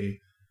okay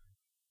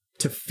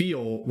to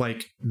feel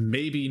like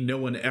maybe no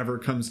one ever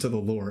comes to the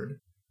Lord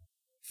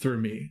through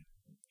me,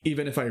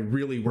 even if I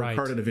really work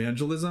hard at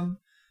evangelism.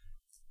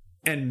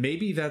 And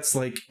maybe that's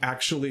like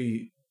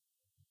actually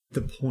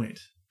the point.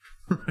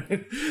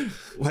 Right?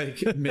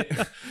 Like,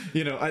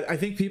 I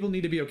think people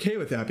need to be okay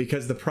with that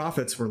because the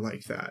prophets were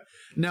like that.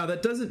 Now,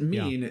 that doesn't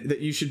mean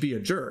that you should be a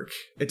jerk.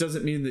 It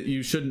doesn't mean that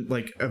you shouldn't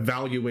like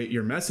evaluate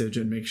your message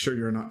and make sure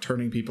you're not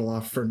turning people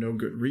off for no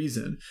good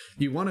reason.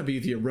 You want to be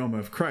the aroma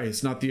of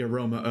Christ, not the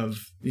aroma of,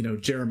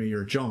 Jeremy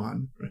or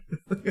John.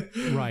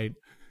 Right.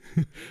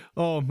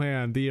 Oh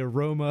man, the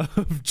aroma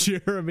of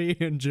Jeremy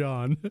and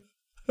John.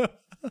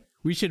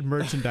 We should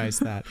merchandise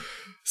that.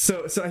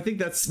 So I think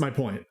that's my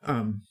point.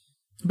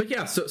 But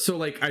yeah, so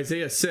like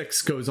Isaiah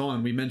 6 goes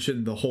on. We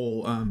mentioned the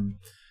whole,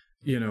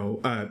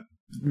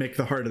 make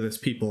the heart of this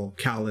people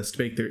calloused,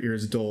 make their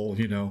ears dull,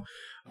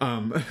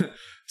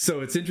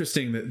 So it's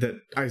interesting that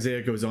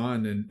Isaiah goes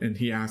on and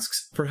he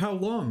asks, "For how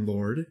long,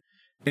 Lord?"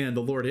 And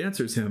the Lord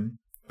answers him,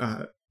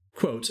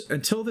 quote,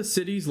 "Until the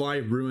cities lie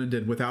ruined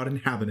and without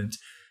inhabitant,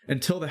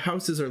 until the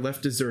houses are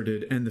left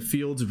deserted and the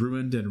fields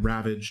ruined and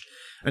ravaged,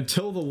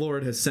 until the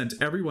Lord has sent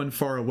everyone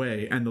far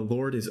away and the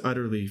Lord is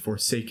utterly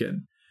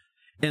forsaken.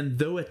 And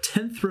though a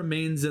tenth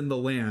remains in the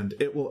land,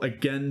 it will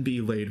again be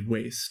laid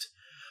waste.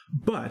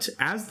 But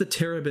as the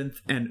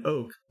terebinth and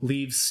oak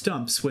leave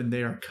stumps when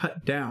they are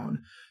cut down,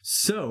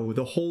 so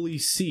the holy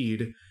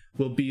seed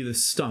will be the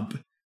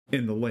stump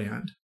in the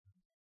land."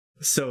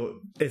 So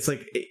it's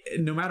like,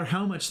 no matter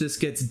how much this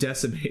gets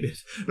decimated,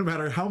 no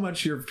matter how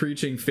much your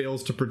preaching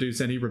fails to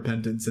produce any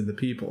repentance in the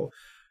people,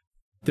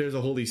 there's a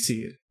holy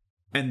seed.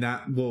 And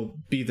that will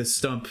be the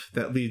stump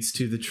that leads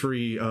to the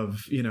tree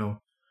of,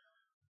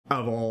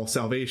 of all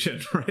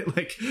salvation, right?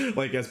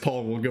 Like as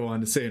Paul will go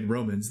on to say in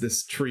Romans,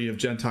 this tree of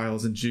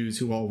Gentiles and Jews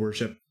who all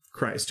worship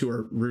Christ, who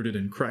are rooted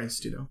in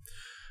Christ,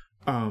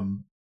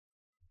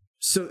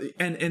 So,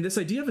 and this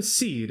idea of a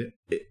seed,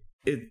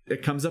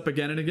 it comes up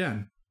again and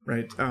again,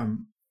 right?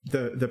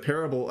 The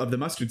parable of the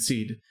mustard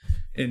seed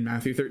in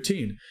Matthew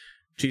 13.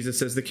 Jesus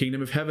says the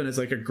kingdom of heaven is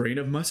like a grain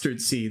of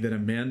mustard seed that a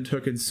man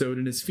took and sowed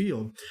in his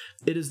field.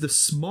 It is the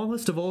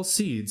smallest of all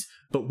seeds,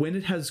 but when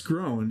it has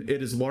grown,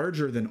 it is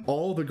larger than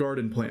all the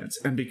garden plants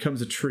and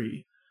becomes a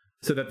tree,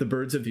 so that the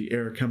birds of the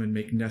air come and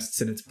make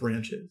nests in its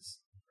branches,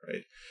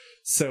 right?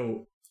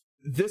 So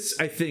this,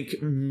 I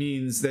think,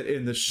 means that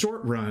in the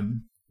short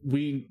run,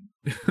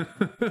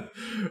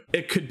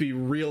 it could be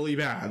really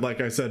bad,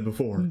 like I said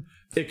before.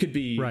 It could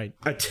be right.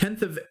 A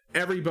tenth of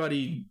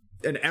everybody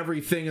and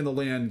everything in the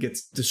land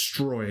gets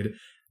destroyed,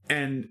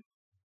 and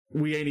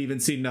we ain't even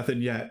seen nothing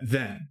yet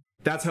then.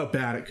 That's how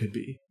bad it could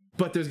be.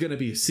 But there's going to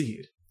be a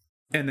seed.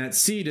 And that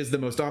seed is the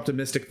most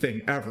optimistic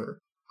thing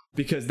ever,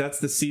 because that's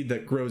the seed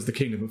that grows the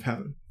kingdom of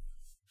heaven.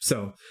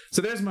 So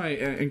there's my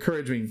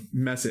encouraging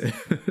message.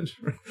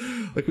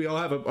 Like, we all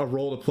have a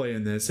role to play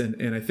in this,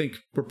 and I think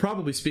we're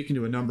probably speaking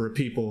to a number of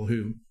people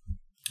who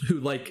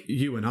like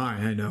you and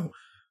I know,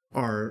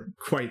 are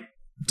quite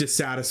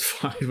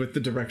dissatisfied with the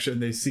direction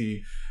they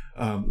see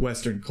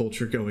Western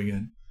culture going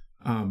in,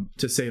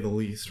 to say the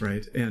least,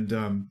 right? And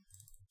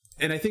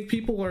I think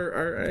people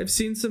are I've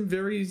seen some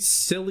very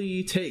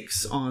silly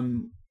takes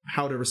on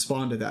how to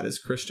respond to that as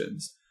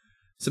Christians,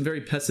 some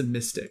very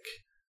pessimistic,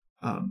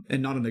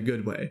 and not in a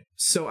good way.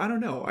 So I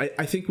don't know.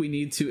 I think we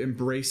need to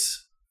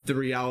embrace the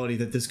reality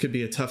that this could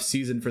be a tough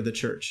season for the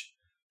church.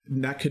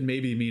 And that could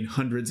maybe mean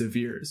hundreds of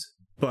years,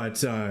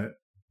 but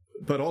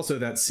also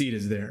that seed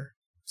is there.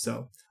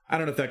 So I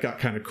don't know if that got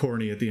kind of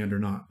corny at the end or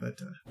not, but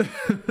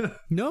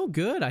no,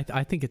 good.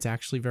 I think it's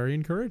actually very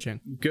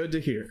encouraging. Good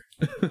to hear.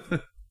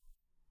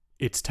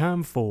 It's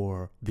time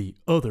for the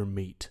other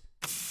meat.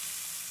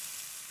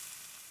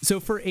 So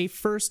for a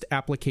first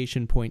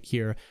application point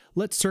here,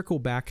 let's circle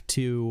back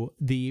to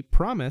the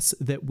promise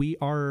that we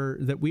are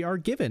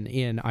given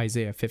in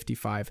Isaiah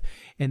 55,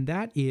 and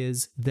that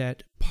is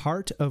that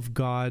part of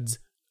God's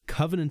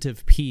covenant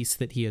of peace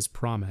that he has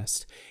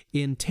promised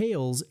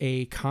entails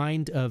a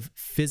kind of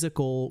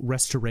physical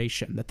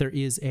restoration, that there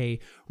is a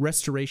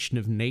restoration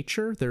of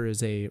nature, there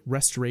is a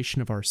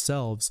restoration of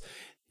ourselves,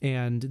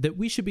 and that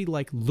we should be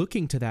like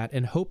looking to that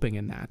and hoping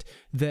in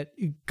that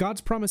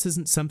God's promise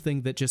isn't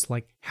something that just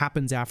like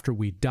happens after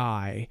we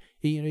die.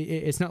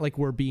 It's not like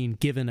we're being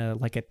given a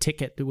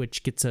ticket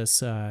which gets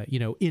us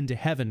into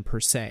heaven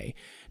per se.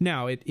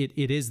 Now it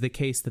is the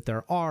case that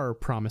there are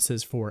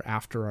promises for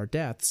after our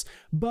deaths,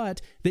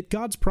 but that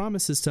God's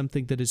promise is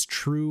something that is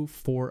true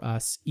for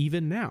us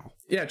even now.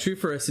 Yeah, true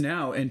for us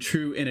now, and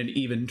true in an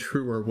even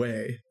truer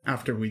way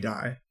after we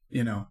die.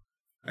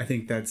 I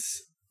think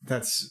that's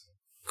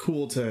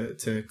cool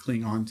to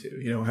cling on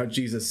to. How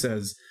Jesus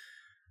says,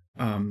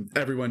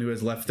 everyone who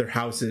has left their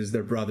houses,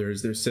 their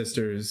brothers, their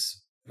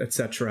sisters,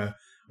 etc.,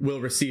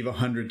 will receive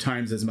 100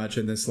 times as much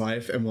in this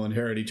life and will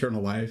inherit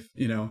eternal life.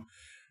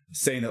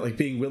 Saying that, like,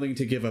 being willing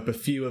to give up a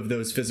few of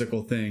those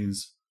physical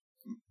things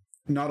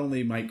not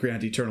only might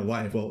grant eternal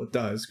life, well, it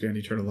does grant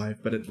eternal life,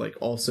 but it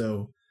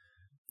also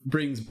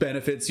brings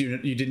benefits you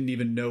didn't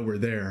even know were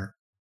there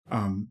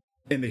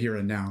in the here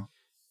and now.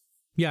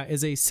 Yeah,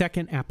 as a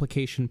second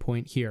application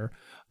point here,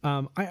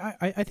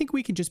 I think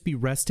we can just be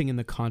resting in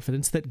the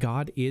confidence that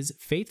God is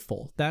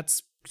faithful.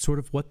 That's sort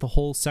of what the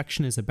whole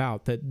section is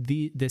about, that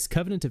this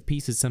covenant of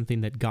peace is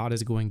something that God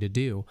is going to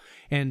do.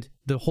 And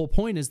the whole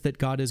point is that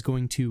God is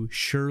going to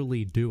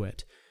surely do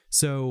it.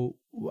 So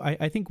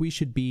I think we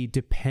should be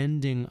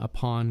depending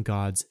upon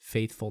God's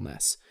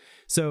faithfulness.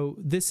 So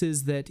this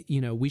is that,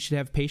 we should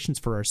have patience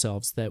for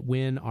ourselves, that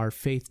when our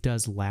faith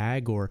does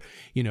lag, or,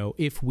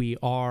 if we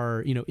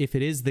are, if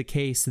it is the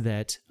case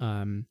that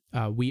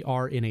we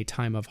are in a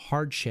time of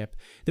hardship,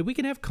 that we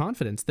can have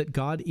confidence that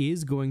God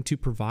is going to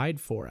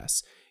provide for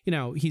us.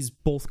 He's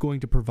both going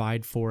to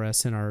provide for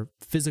us in our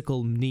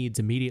physical needs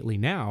immediately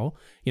now.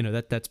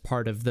 That's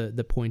part of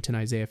the point in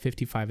Isaiah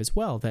 55 as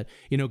well, that,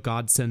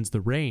 God sends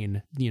the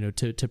rain,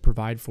 to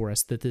provide for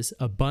us, that this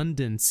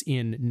abundance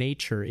in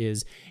nature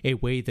is a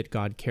way that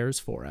God cares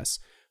for us.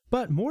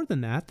 But more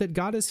than that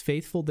God is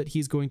faithful, that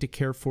he's going to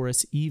care for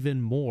us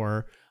even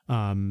more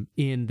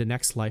in the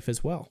next life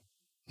as well.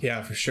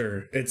 Yeah, for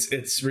sure.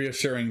 It's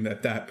reassuring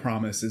that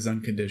promise is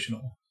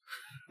unconditional.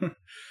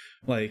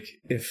 Like,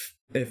 if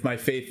my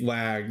faith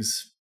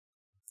lags,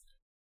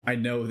 I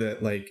know that,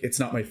 it's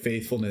not my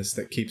faithfulness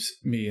that keeps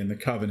me in the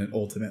covenant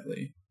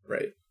ultimately,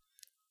 right?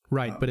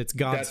 Right, but it's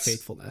God's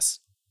faithfulness.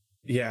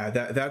 Yeah,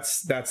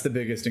 that's the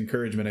biggest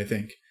encouragement, I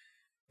think,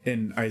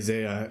 in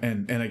Isaiah.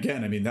 And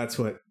again, I mean, that's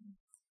what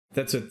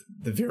the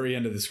very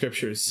end of the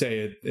scriptures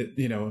say. It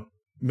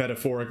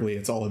metaphorically,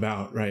 it's all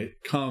about, right?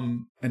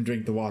 Come and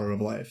drink the water of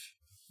life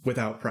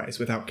without price,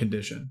 without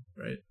condition,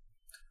 right?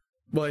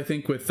 Well, I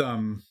think with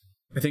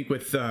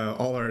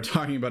all our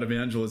talking about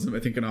evangelism, I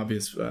think an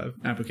obvious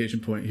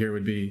application point here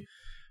would be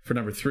for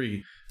number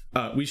 3.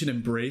 we should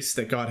embrace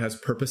that God has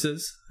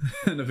purposes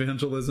in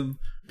evangelism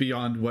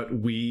beyond what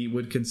we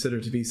would consider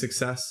to be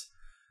success.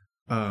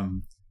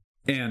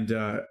 And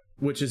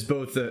which is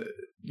both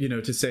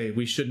to say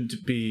we shouldn't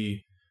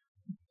be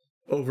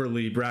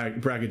overly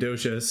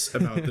braggadocious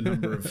about the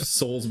number of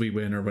souls we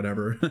win or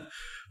whatever,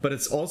 but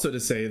it's also to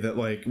say that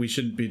like we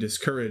shouldn't be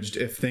discouraged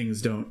if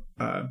things don't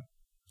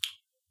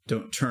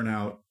turn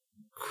out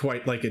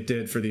quite like it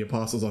did for the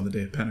apostles on the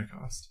day of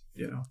Pentecost.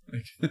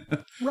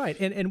 Right.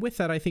 And with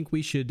that, I think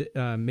we should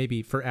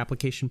maybe for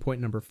application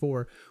point number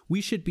 4,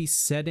 we should be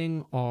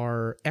setting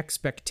our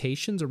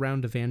expectations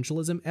around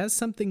evangelism as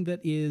something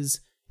that is,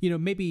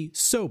 maybe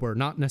sober,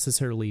 not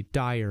necessarily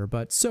dire,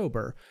 but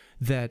sober,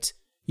 that,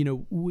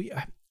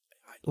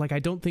 I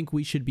don't think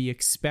we should be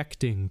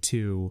expecting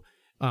to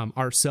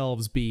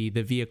ourselves be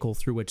the vehicle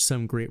through which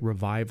some great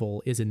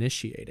revival is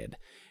initiated.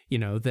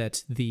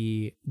 That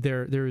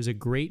there is a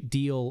great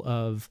deal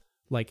of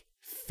like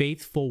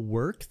faithful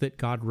work that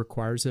God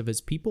requires of his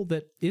people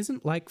that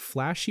isn't like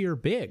flashy or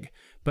big,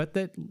 but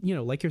that,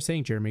 like you're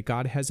saying, Jeremy,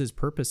 God has his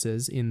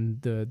purposes in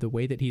the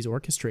way that he's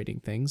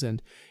orchestrating things.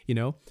 And,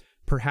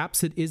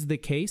 perhaps it is the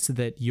case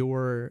that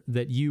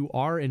you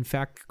are in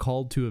fact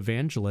called to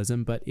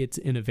evangelism, but it's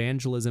an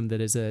evangelism that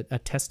is a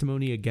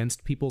testimony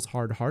against people's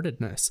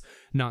hard-heartedness,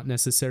 not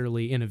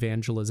necessarily an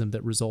evangelism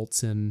that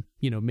results in,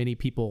 many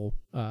people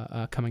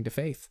coming to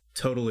faith.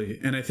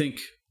 Totally. And I think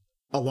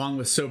along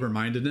with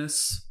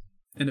sober-mindedness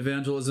in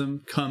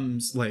evangelism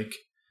comes like,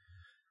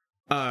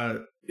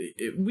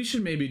 we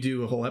should maybe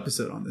do a whole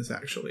episode on this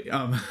actually.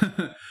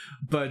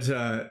 But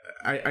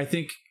I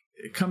think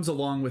it comes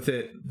along with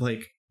it,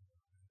 like,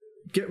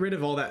 get rid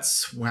of all that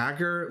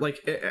swagger.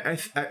 Like, I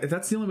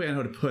that's the only way I know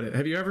how to put it.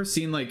 Have you ever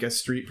seen like a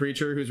street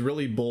preacher who's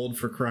really bold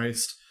for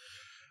Christ,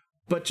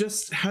 but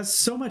just has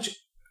so much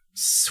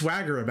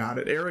swagger about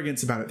it,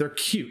 arrogance about it? They're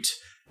cute.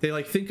 They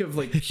like think of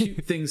like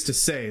cute things to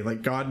say,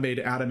 like God made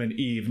Adam and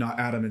Eve, not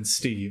Adam and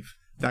Steve,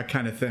 that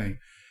kind of thing,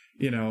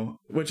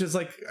 which is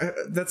like,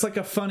 that's like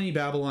a funny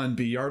Babylon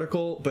Bee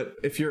article. But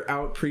if you're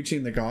out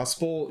preaching the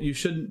gospel, you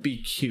shouldn't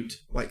be cute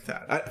like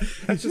that.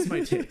 That's just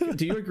my take.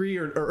 Do you agree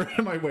or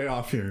am I way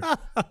off here?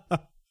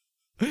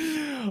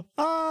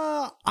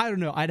 I don't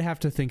know. I'd have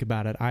to think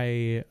about it.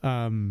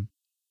 I'm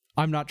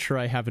not sure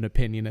I have an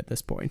opinion at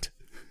this point.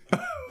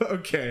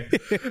 Okay.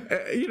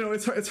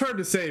 It's hard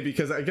to say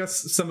because I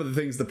guess some of the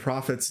things the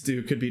prophets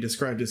do could be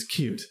described as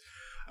cute.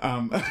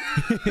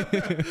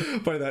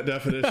 By that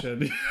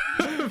definition.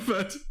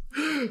 But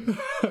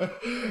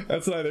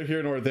that's neither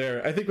here nor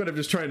there. I think what I'm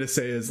just trying to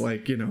say is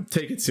like,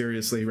 take it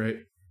seriously, right?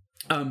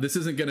 This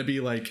isn't going to be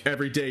like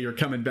every day you're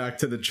coming back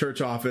to the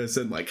church office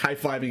and like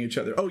high-fiving each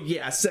other. Oh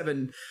yeah,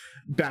 7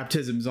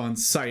 baptisms on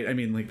site. I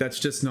mean, like, that's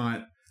just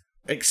not...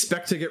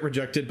 Expect to get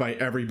rejected by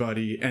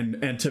everybody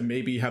and to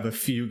maybe have a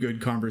few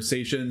good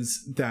conversations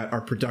that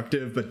are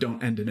productive but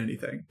don't end in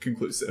anything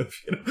conclusive.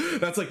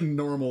 That's like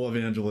normal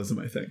evangelism,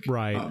 I think.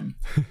 Right.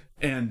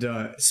 And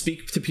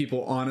speak to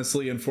people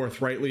honestly and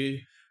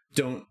forthrightly.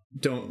 Don't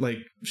like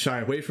shy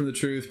away from the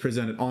truth,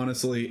 present it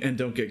honestly, and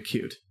don't get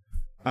cute.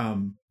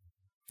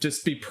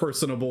 Just be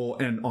personable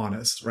and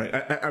honest, right?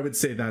 I would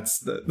say that's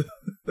the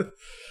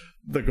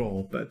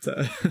goal, but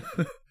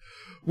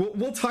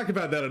We'll talk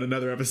about that in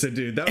another episode,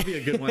 dude. That would be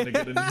a good one to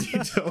get into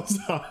details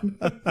on.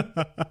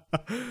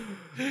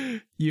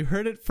 You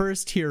heard it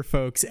first here,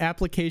 folks.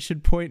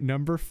 Application point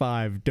number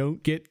 5.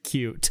 Don't get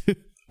cute.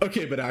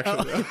 Okay, but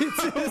actually,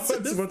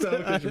 what's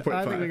application point 5?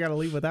 I think we got to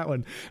leave with that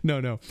one.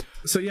 No.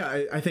 So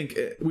yeah, I think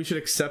we should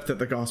accept that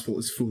the gospel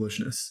is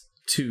foolishness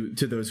to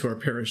those who are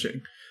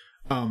perishing.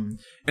 And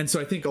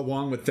so I think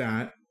along with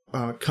that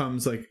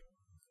comes like,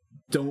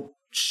 don't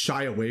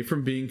shy away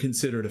from being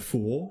considered a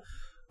fool.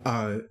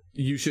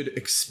 You should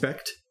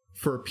expect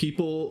for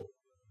people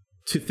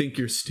to think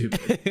you're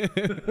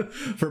stupid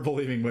for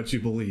believing what you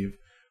believe.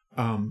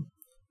 And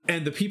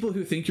the people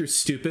who think you're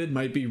stupid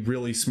might be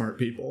really smart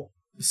people.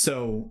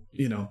 So,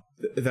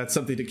 that's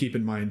something to keep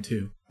in mind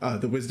too.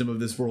 The wisdom of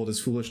this world is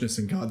foolishness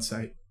in God's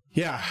sight.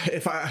 Yeah,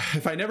 if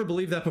I never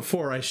believed that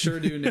before, I sure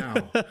do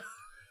now.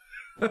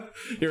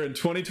 You're in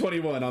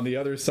 2021 on the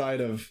other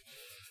side of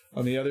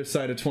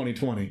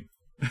 2020.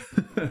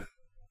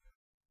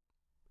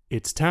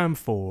 It's time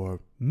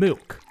for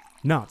milk,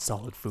 not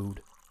solid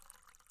food.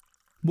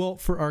 Well,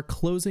 for our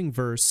closing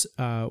verse,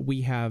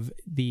 we have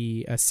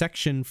the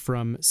section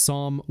from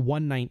Psalm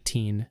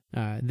 119.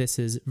 This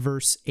is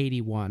verse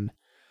 81.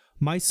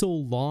 My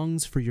soul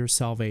longs for your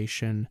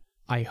salvation.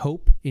 I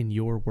hope in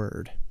your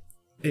word.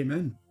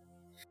 Amen.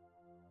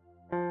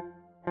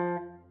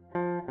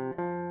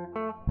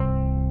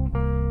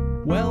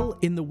 Well,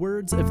 in the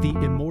words of the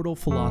immortal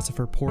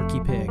philosopher Porky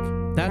Pig,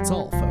 that's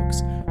all,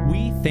 folks.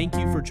 We thank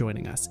you for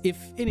joining us. If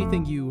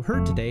anything you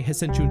heard today has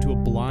sent you into a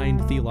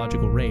blind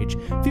theological rage,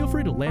 feel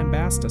free to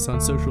lambast us on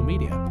social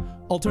media.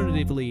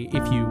 Alternatively,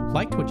 if you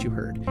liked what you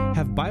heard,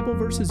 have Bible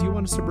verses you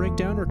want us to break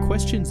down, or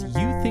questions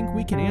you think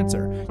we can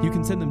answer, you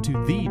can send them to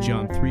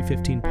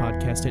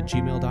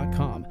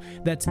thejohn315podcast@gmail.com.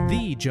 That's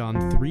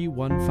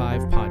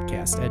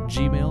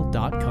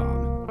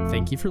thejohn315podcast@gmail.com.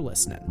 Thank you for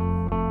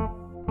listening.